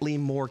infinitely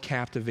more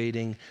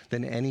captivating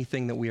than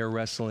anything that we are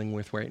wrestling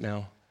with right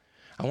now.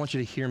 I want you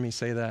to hear me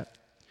say that,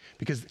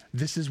 because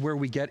this is where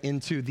we get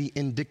into the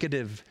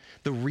indicative,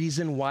 the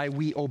reason why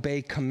we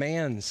obey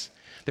commands.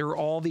 There are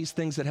all these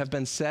things that have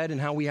been said and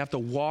how we have to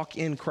walk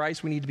in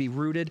Christ. We need to be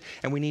rooted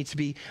and we need to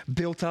be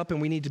built up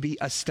and we need to be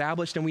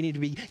established and we need to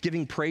be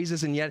giving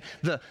praises. And yet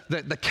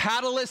the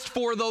catalyst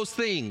for those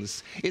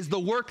things is the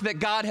work that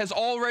God has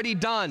already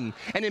done.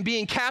 And in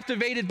being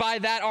captivated by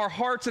that, our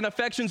hearts and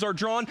affections are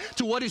drawn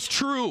to what is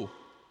true.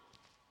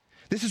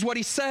 This is what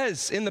he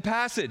says in the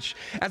passage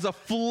as a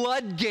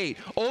floodgate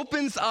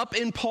opens up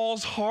in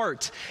Paul's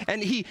heart.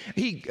 And he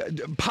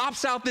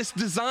pops out this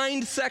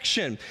designed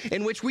section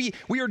in which we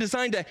are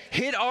designed to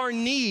hit our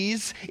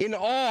knees in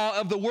awe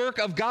of the work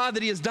of God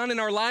that he has done in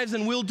our lives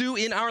and will do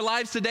in our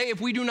lives today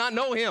if we do not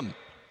know him.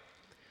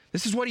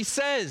 This is what he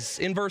says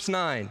in verse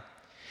 9.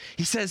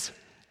 He says,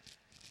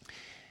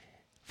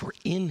 "For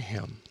in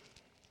him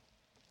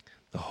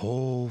the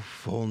whole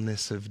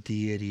fullness of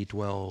deity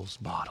dwells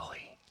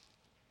bodily.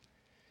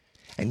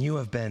 And you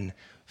have been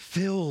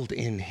filled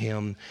in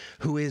him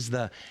who is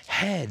the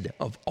head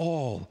of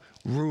all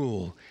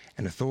rule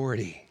and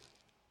authority."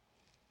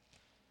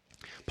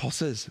 Paul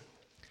says,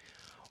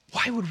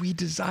 why would we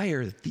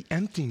desire the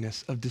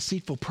emptiness of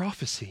deceitful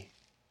prophecy?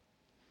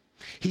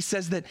 He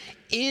says that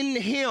in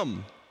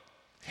him,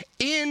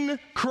 in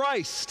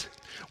Christ,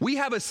 we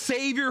have a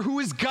Savior who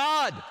is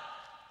God.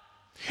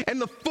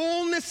 And the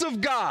fullness of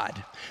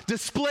God,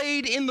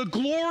 displayed in the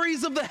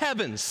glories of the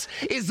heavens,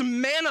 is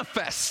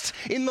manifest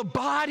in the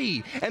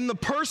body and the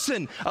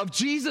person of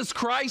Jesus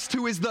Christ,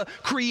 who is the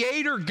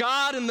Creator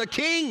God and the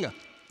King.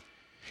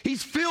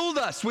 He's filled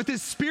us with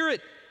his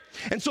Spirit.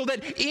 And so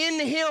that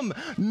in him,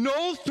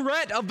 no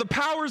threat of the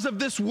powers of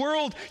this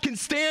world can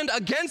stand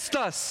against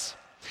us.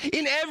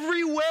 In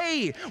every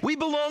way, we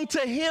belong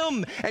to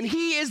him, and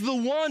he is the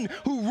one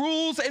who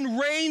rules and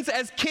reigns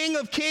as King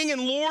of Kings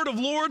and Lord of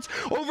Lords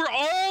over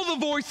all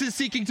the voices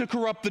seeking to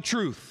corrupt the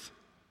truth.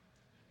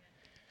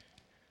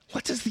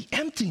 What does the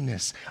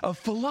emptiness of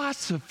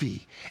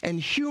philosophy and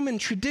human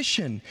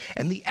tradition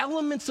and the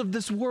elements of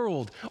this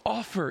world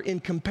offer in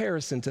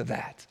comparison to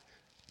that?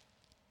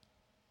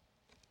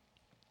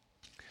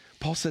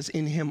 Paul says,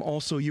 in him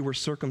also you were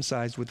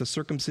circumcised with a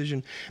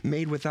circumcision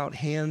made without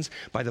hands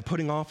by the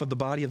putting off of the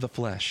body of the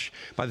flesh,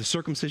 by the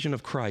circumcision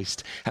of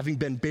Christ, having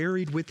been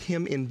buried with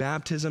him in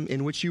baptism,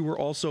 in which you were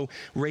also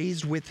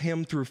raised with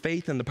him through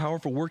faith in the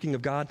powerful working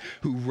of God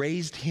who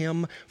raised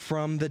him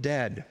from the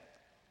dead.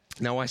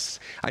 Now,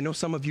 I know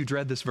some of you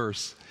dread this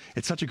verse.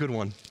 It's such a good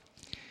one.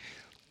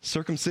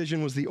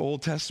 Circumcision was the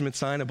Old Testament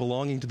sign of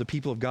belonging to the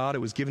people of God. It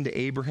was given to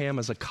Abraham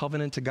as a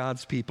covenant to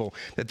God's people,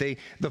 that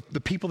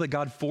the people that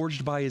God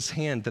forged by his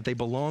hand, that they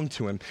belonged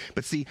to him.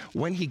 But see,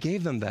 when he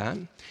gave them that,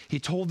 he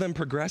told them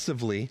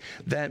progressively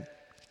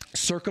that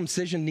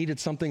circumcision needed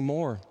something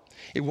more.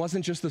 It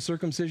wasn't just the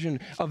circumcision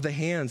of the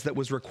hands that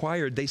was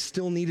required. They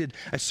still needed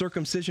a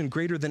circumcision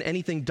greater than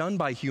anything done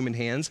by human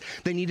hands.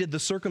 They needed the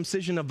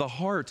circumcision of the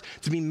heart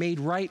to be made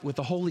right with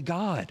the holy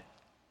God.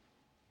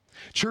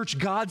 Church,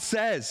 Paul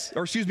says,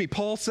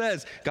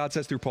 God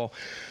says through Paul,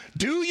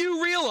 do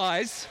you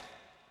realize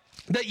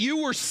that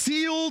you were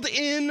sealed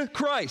in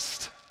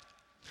Christ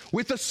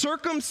with a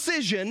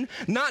circumcision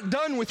not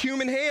done with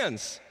human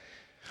hands,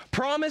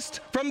 promised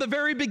from the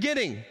very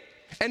beginning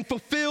and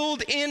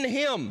fulfilled in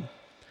him,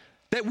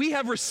 that we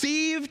have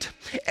received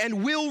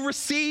and will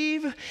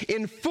receive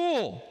in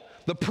full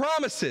the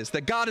promises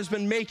that God has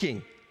been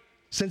making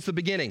since the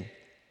beginning?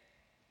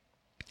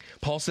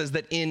 Paul says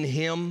that in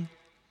him,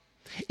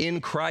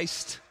 in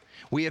Christ,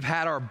 we have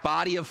had our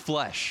body of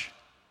flesh.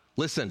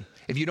 Listen,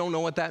 if you don't know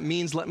what that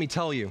means, let me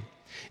tell you.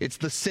 It's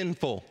the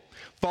sinful,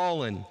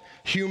 fallen,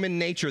 human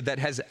nature that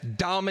has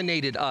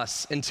dominated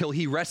us until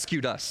he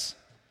rescued us.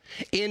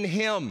 In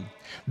him,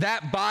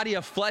 that body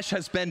of flesh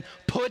has been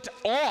put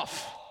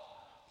off,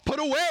 put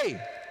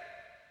away.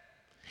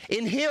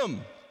 In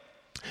him,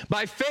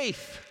 by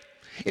faith,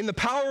 in the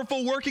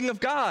powerful working of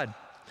God,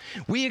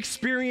 we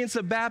experience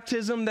a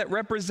baptism that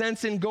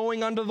represents in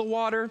going under the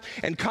water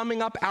and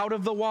coming up out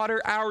of the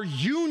water our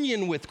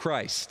union with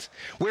Christ,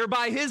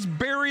 whereby his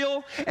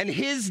burial and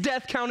his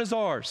death count as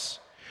ours,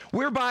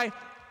 whereby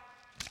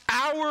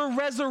our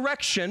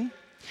resurrection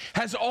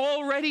has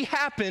already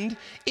happened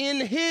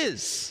in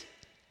his.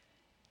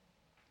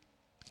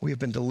 We have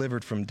been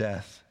delivered from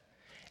death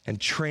and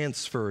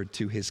transferred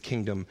to his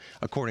kingdom,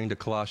 according to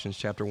Colossians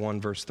chapter 1,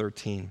 verse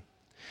 13.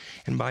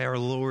 And by our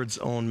Lord's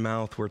own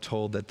mouth, we're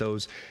told that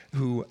those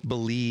who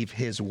believe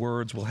his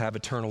words will have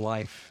eternal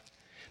life.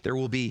 There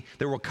will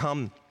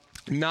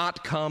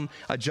not come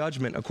a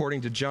judgment,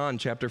 according to John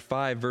chapter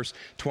 5, verse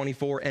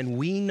 24. And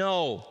we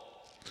know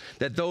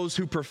that those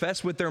who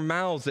profess with their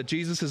mouths that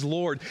Jesus is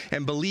Lord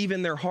and believe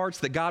in their hearts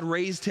that God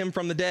raised him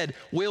from the dead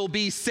will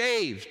be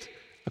saved,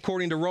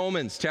 according to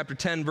Romans chapter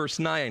 10, verse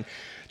 9.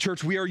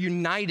 Church, we are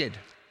united.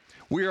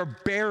 We are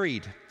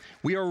buried.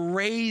 We are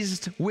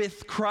raised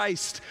with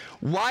Christ.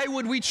 Why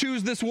would we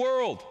choose this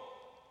world?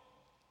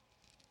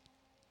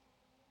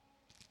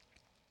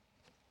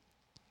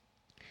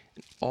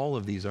 All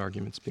of these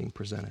arguments being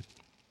presented.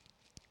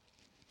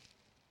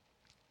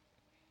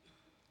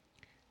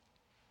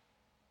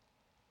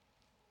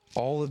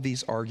 All of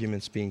these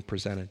arguments being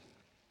presented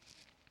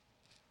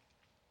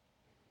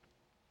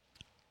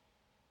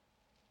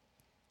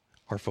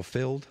are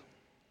fulfilled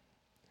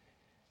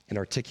and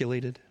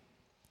articulated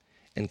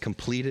and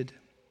completed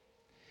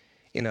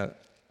in a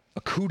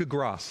coup de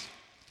grace,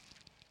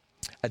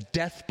 a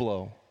death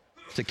blow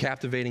to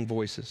captivating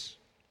voices.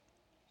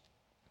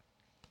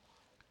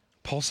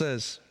 Paul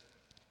says,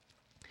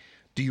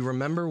 do you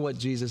remember what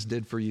Jesus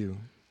did for you?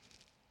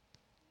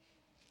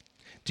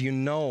 Do you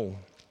know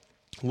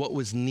what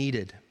was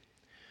needed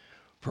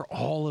for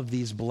all of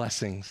these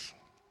blessings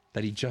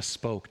that he just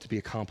spoke to be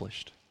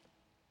accomplished?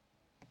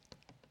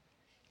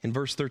 In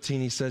verse 13,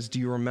 he says, do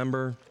you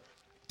remember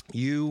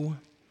you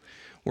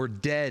were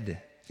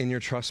dead in your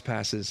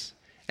trespasses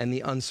and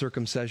the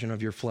uncircumcision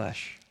of your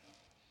flesh?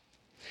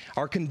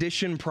 Our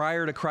condition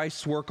prior to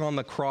Christ's work on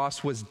the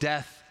cross was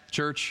death,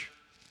 church.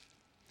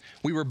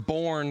 We were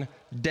born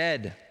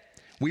dead.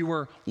 We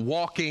were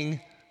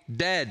walking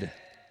dead.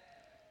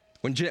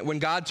 When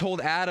God told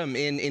Adam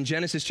in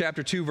Genesis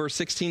chapter 2, verse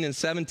 16 and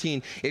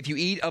 17, if you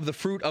eat of the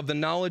fruit of the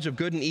knowledge of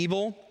good and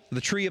evil, the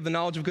tree of the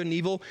knowledge of good and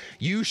evil,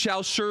 you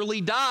shall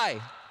surely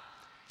die.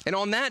 And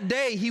on that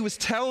day, he was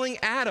telling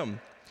Adam,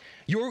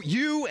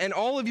 you and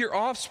all of your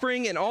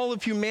offspring and all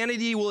of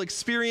humanity will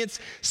experience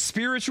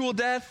spiritual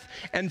death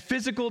and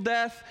physical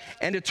death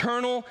and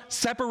eternal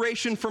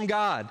separation from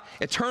God,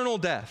 eternal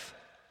death.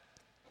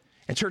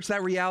 And church,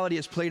 that reality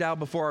is played out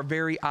before our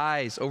very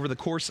eyes over the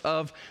course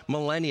of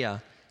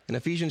millennia. In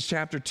Ephesians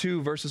chapter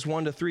 2, verses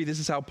 1 to 3, this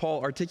is how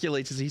Paul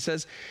articulates it. He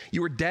says,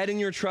 you were dead in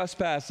your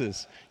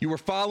trespasses. You were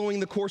following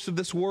the course of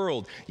this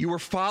world. You were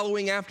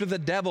following after the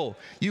devil.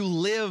 You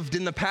lived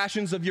in the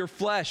passions of your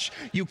flesh.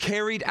 You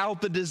carried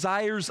out the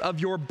desires of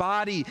your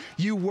body.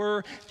 You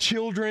were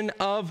children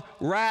of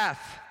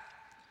wrath.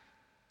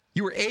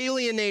 You were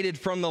alienated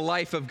from the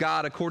life of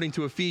God, according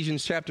to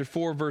Ephesians chapter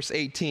 4, verse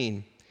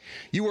 18.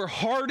 You were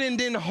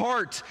hardened in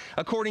heart,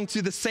 according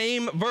to the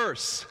same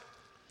verse.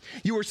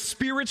 You were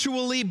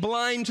spiritually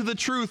blind to the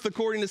truth,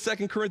 according to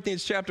 2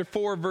 Corinthians chapter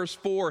 4, verse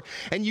 4.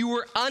 And you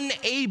were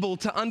unable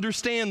to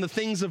understand the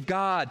things of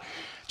God.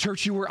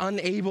 Church, you were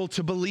unable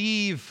to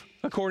believe,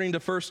 according to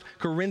 1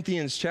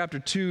 Corinthians chapter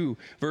 2,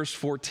 verse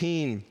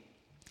 14.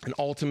 And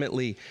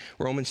ultimately,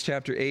 Romans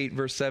chapter 8,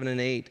 verse 7 and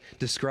 8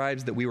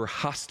 describes that we were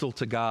hostile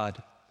to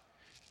God.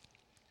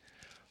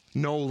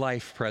 No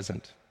life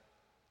present.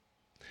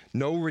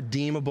 No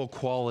redeemable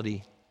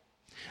quality.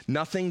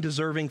 Nothing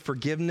deserving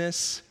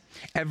forgiveness.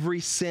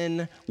 Every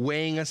sin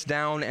weighing us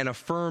down and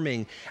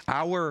affirming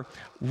our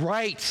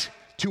right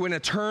to an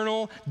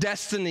eternal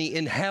destiny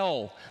in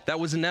hell that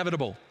was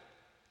inevitable.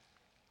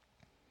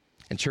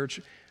 And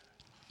church,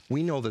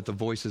 we know that the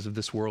voices of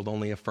this world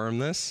only affirm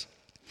this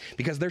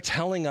because they're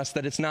telling us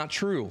that it's not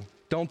true,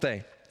 don't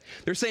they?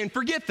 They're saying,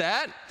 forget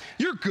that.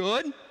 You're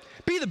good.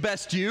 Be the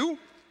best you.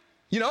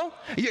 You know,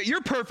 you're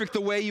perfect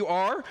the way you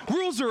are.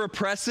 Rules are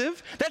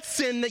oppressive. That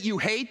sin that you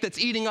hate, that's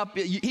eating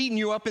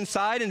you up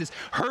inside and is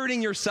hurting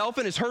yourself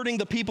and is hurting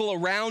the people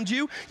around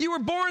you. You were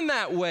born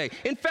that way.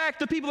 In fact,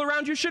 the people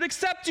around you should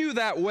accept you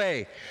that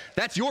way.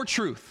 That's your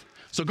truth.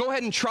 So go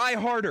ahead and try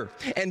harder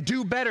and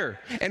do better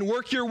and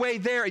work your way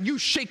there, and you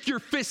shake your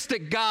fist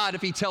at God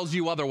if he tells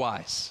you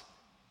otherwise.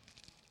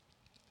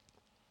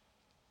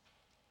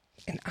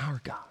 And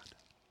our God,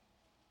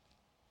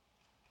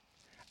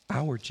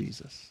 our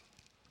Jesus,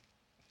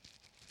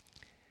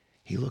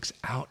 he looks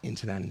out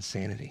into that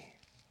insanity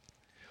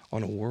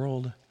on a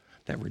world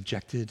that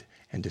rejected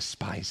and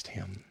despised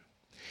him.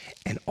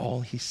 And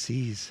all he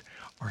sees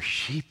are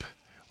sheep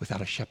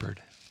without a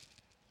shepherd.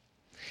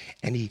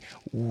 And he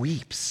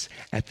weeps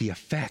at the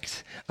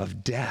effect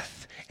of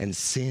death and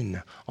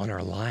sin on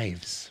our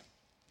lives.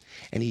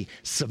 And he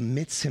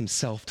submits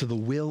himself to the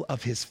will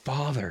of his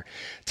Father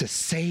to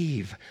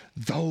save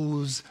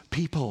those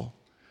people,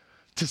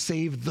 to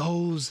save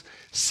those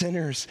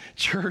sinners.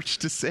 Church,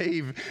 to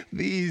save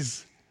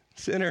these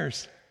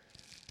sinners.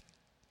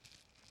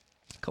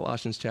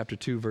 Colossians chapter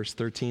 2, verse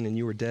 13, and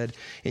you were dead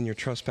in your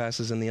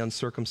trespasses and the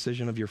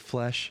uncircumcision of your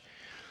flesh.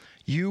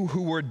 You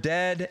who were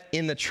dead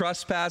in the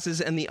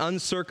trespasses and the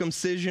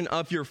uncircumcision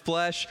of your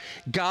flesh,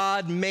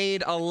 God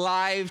made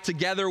alive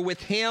together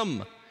with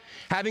him,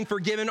 having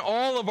forgiven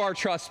all of our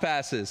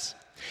trespasses.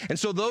 And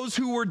so those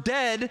who were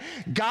dead,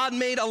 God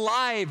made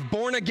alive,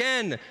 born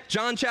again.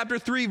 John chapter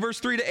 3, verse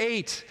 3 to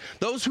 8.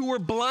 Those who were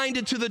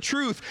blinded to the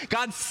truth,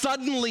 God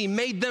suddenly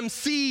made them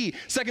see.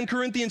 2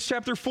 Corinthians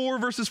chapter 4,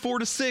 verses 4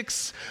 to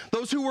 6.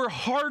 Those who were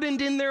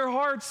hardened in their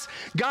hearts,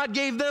 God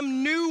gave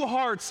them new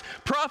hearts.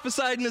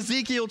 Prophesied in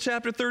Ezekiel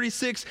chapter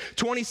 36,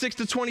 26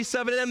 to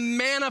 27, and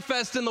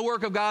manifest in the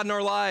work of God in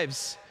our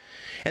lives.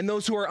 And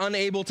those who are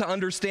unable to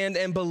understand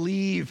and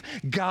believe,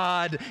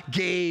 God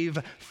gave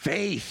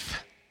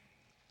faith.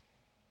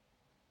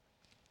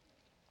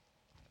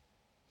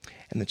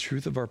 And the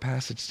truth of our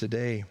passage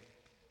today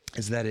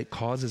is that it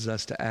causes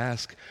us to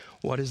ask,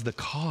 what is the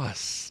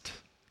cost?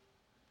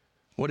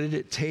 What did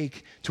it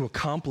take to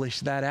accomplish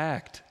that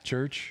act,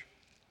 church?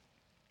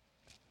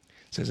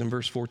 It says in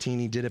verse 14,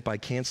 he did it by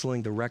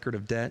canceling the record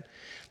of debt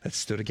that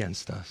stood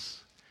against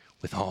us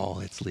with all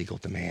its legal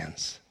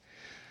demands.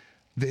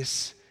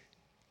 This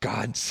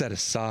God set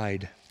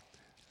aside,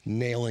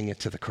 nailing it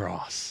to the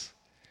cross.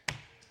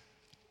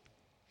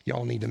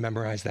 Y'all need to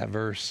memorize that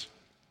verse.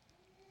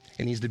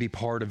 It needs to be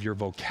part of your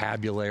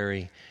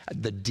vocabulary,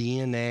 the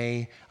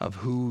DNA of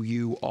who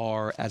you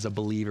are as a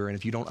believer. And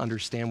if you don't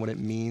understand what it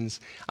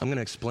means, I'm going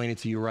to explain it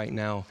to you right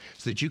now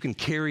so that you can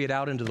carry it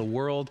out into the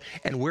world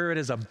and wear it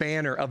as a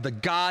banner of the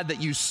God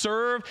that you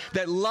serve,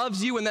 that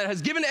loves you, and that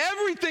has given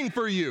everything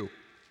for you.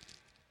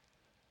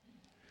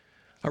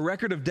 A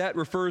record of debt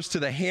refers to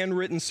the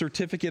handwritten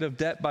certificate of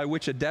debt by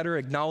which a debtor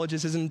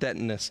acknowledges his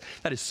indebtedness.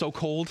 That is so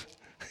cold.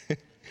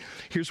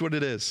 Here's what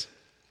it is.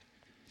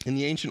 In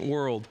the ancient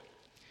world,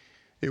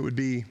 it would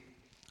be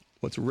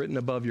what's written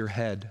above your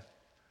head.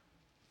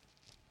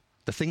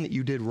 The thing that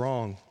you did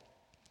wrong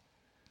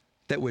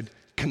that would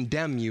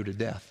condemn you to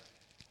death.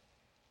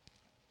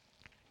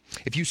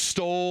 If you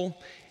stole,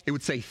 it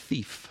would say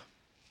thief.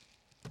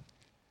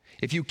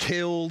 If you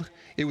killed,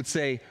 it would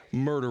say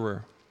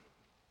murderer.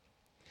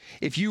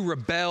 If you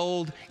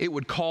rebelled, it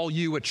would call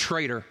you a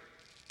traitor.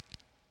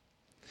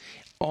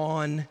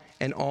 On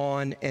and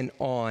on and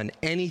on.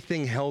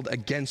 Anything held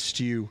against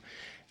you,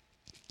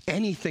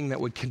 anything that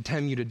would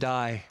condemn you to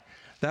die,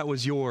 that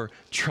was your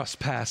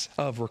trespass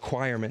of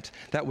requirement.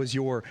 That was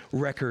your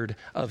record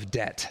of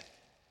debt.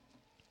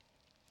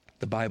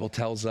 The Bible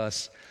tells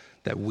us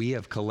that we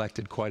have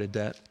collected quite a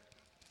debt,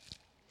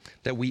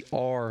 that we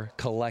are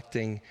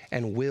collecting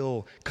and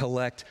will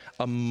collect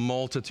a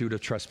multitude of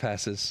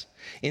trespasses.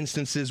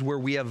 Instances where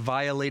we have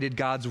violated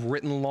God's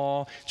written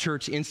law,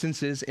 church,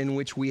 instances in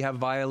which we have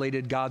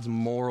violated God's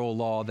moral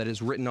law that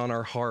is written on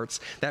our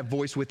hearts, that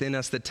voice within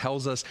us that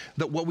tells us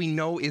that what we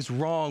know is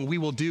wrong, we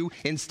will do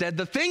instead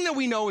the thing that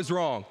we know is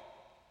wrong.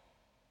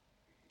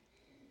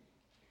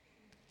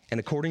 And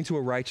according to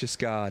a righteous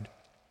God,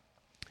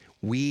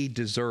 we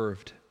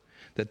deserved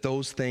that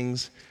those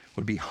things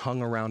would be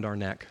hung around our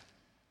neck.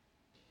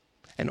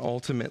 And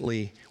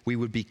ultimately, we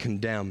would be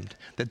condemned,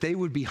 that they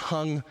would be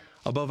hung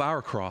above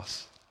our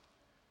cross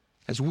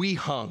as we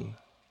hung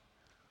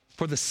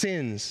for the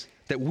sins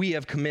that we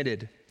have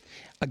committed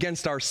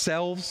against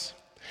ourselves,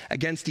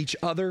 against each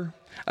other,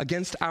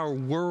 against our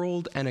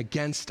world, and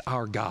against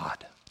our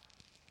God.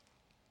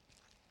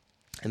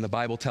 And the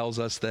Bible tells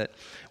us that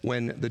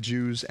when the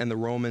Jews and the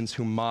Romans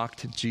who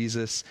mocked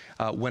Jesus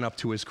went up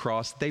to his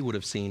cross, they would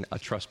have seen a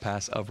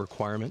trespass of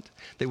requirement.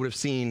 They would have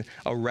seen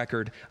a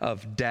record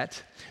of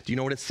debt. Do you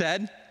know what it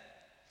said?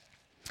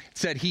 It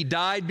said he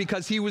died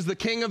because he was the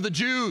king of the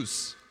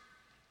Jews.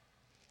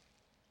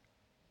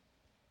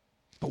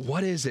 But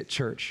what is it,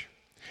 church?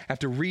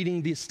 After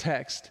reading this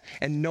text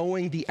and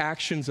knowing the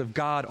actions of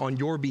God on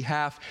your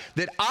behalf,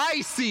 that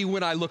I see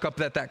when I look up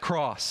at that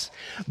cross,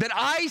 that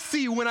I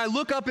see when I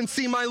look up and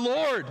see my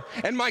Lord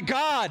and my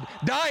God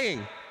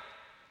dying.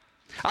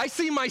 I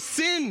see my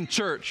sin,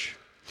 church.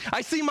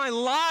 I see my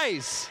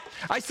lies.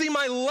 I see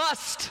my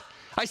lust.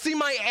 I see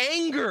my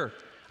anger.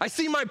 I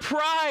see my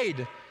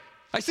pride.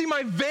 I see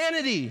my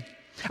vanity.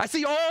 I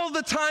see all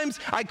the times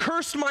I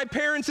cursed my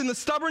parents in the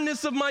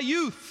stubbornness of my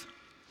youth.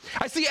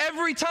 I see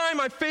every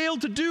time I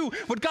failed to do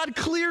what God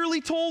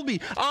clearly told me,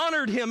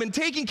 honored him and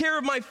taking care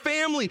of my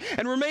family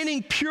and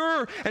remaining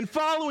pure and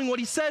following what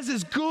he says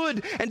is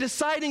good and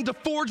deciding to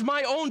forge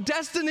my own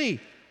destiny.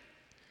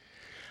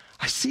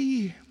 I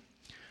see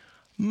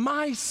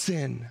my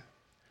sin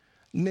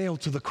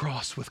nailed to the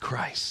cross with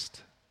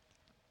Christ,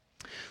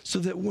 so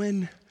that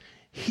when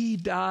he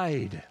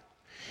died,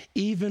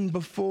 even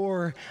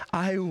before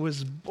I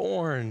was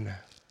born,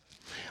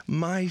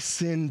 My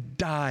sin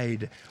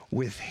died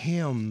with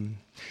him,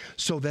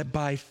 so that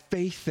by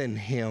faith in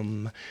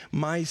him,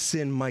 my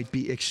sin might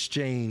be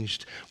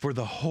exchanged for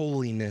the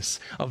holiness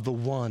of the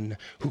one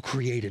who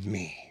created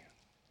me.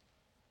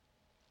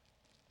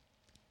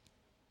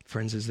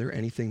 Friends, is there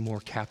anything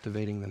more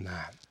captivating than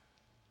that?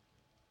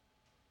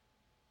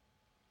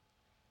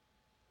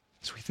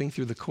 As we think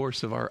through the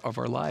course of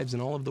our lives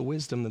and all of the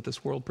wisdom that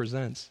this world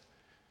presents,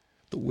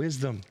 the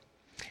wisdom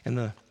and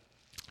the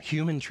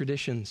human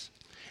traditions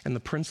and the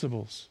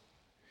principles,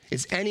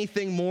 is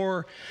anything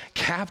more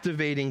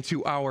captivating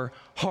to our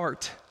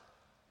heart?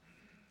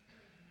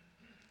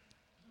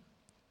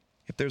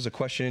 If there's a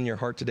question in your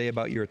heart today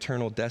about your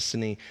eternal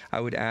destiny, I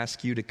would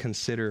ask you to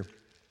consider,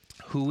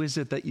 who is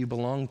it that you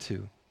belong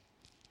to?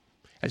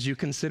 As you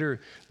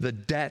consider the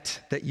debt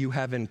that you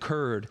have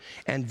incurred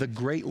and the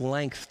great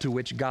length to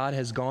which God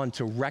has gone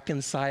to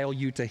reconcile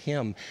you to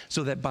him,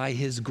 so that by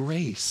his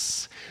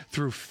grace,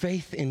 through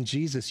faith in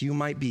Jesus, you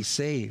might be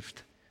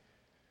saved.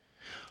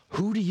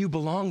 Who do you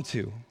belong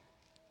to?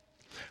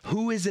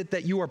 Who is it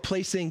that you are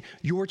placing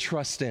your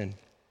trust in?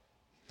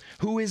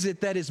 Who is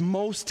it that is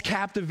most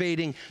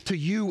captivating to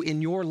you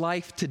in your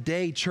life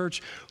today,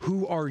 church?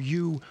 Who are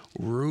you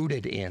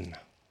rooted in?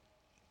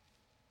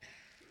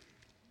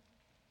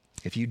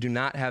 If you do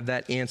not have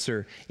that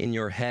answer in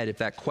your head, if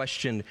that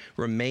question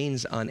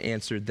remains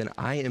unanswered, then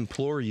I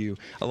implore you,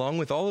 along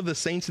with all of the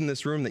saints in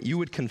this room, that you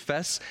would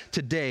confess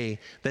today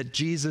that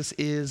Jesus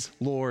is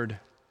Lord.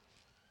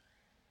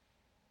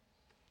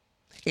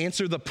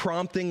 Answer the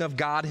prompting of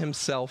God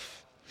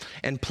himself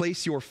and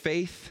place your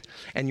faith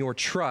and your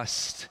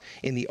trust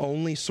in the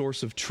only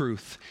source of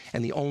truth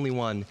and the only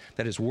one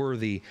that is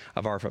worthy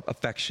of our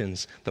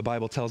affections. The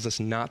Bible tells us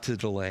not to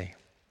delay.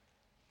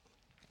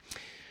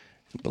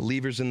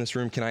 Believers in this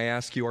room, can I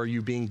ask you, are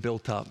you being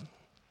built up?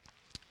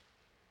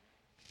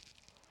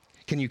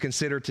 Can you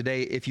consider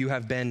today if you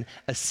have been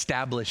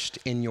established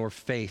in your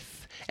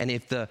faith, and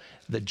if the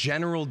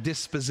general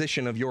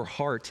disposition of your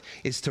heart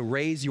is to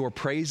raise your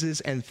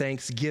praises and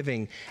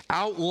thanksgiving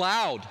out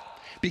loud,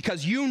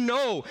 because you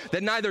know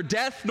that neither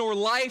death nor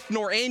life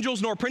nor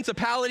angels nor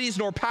principalities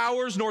nor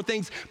powers nor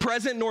things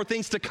present nor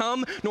things to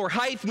come nor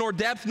height nor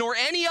depth nor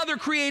any other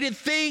created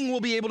thing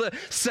will be able to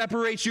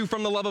separate you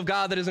from the love of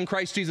God that is in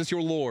Christ Jesus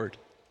your Lord.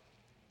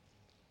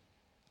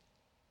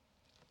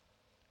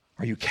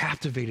 Are you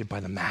captivated by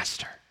the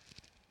Master?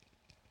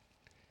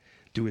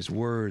 Do his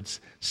words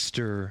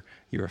stir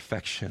your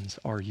affections?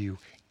 Are you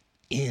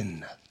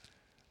in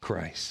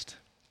Christ?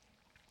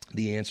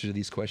 The answer to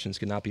these questions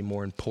could not be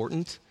more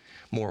important,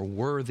 more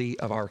worthy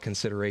of our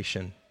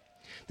consideration.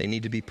 They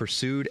need to be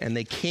pursued, and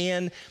they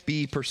can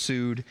be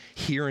pursued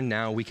here and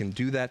now. We can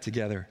do that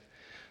together.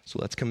 So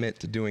let's commit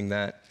to doing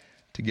that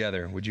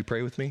together. Would you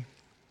pray with me?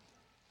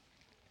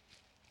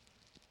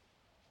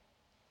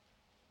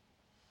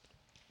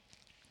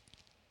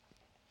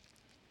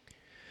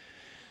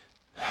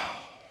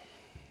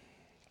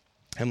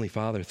 Heavenly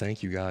Father,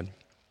 thank you, God.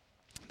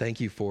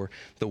 Thank you for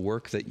the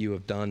work that you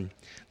have done,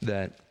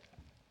 that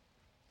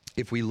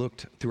if we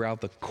looked throughout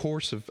the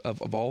course of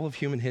all of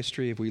human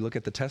history, if we look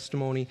at the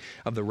testimony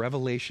of the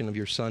revelation of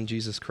your Son,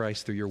 Jesus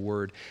Christ, through your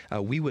word,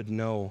 we would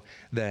know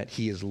that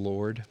he is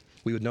Lord.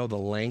 We would know the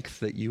length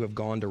that you have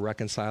gone to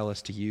reconcile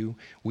us to you.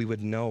 We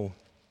would know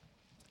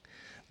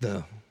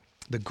the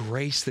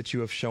grace that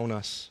you have shown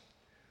us,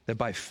 that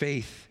by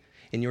faith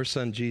in your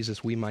Son,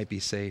 Jesus, we might be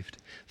saved.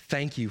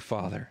 Thank you,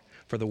 Father,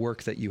 for the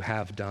work that you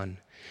have done.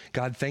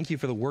 God, thank you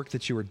for the work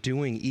that you are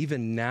doing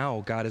even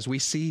now, God, as we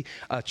see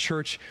a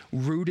church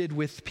rooted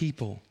with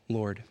people,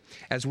 Lord,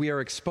 as we are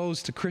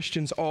exposed to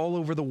Christians all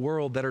over the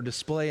world that are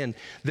displaying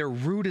their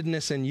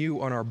rootedness in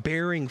you and are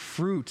bearing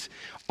fruit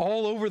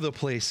all over the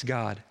place,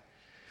 God.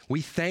 We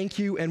thank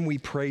you and we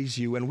praise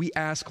you, and we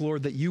ask,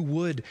 Lord, that you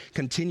would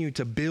continue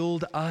to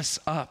build us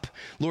up.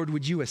 Lord,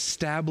 would you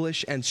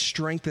establish and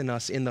strengthen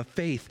us in the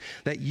faith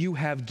that you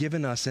have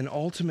given us, and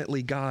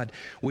ultimately, God,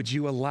 would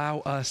you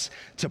allow us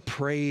to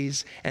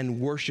praise and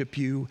worship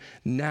you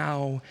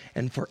now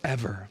and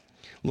forever.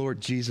 Lord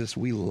Jesus,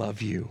 we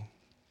love you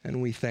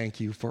and we thank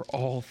you for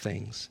all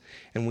things,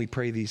 and we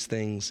pray these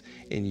things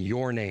in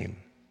your name.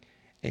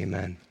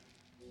 Amen.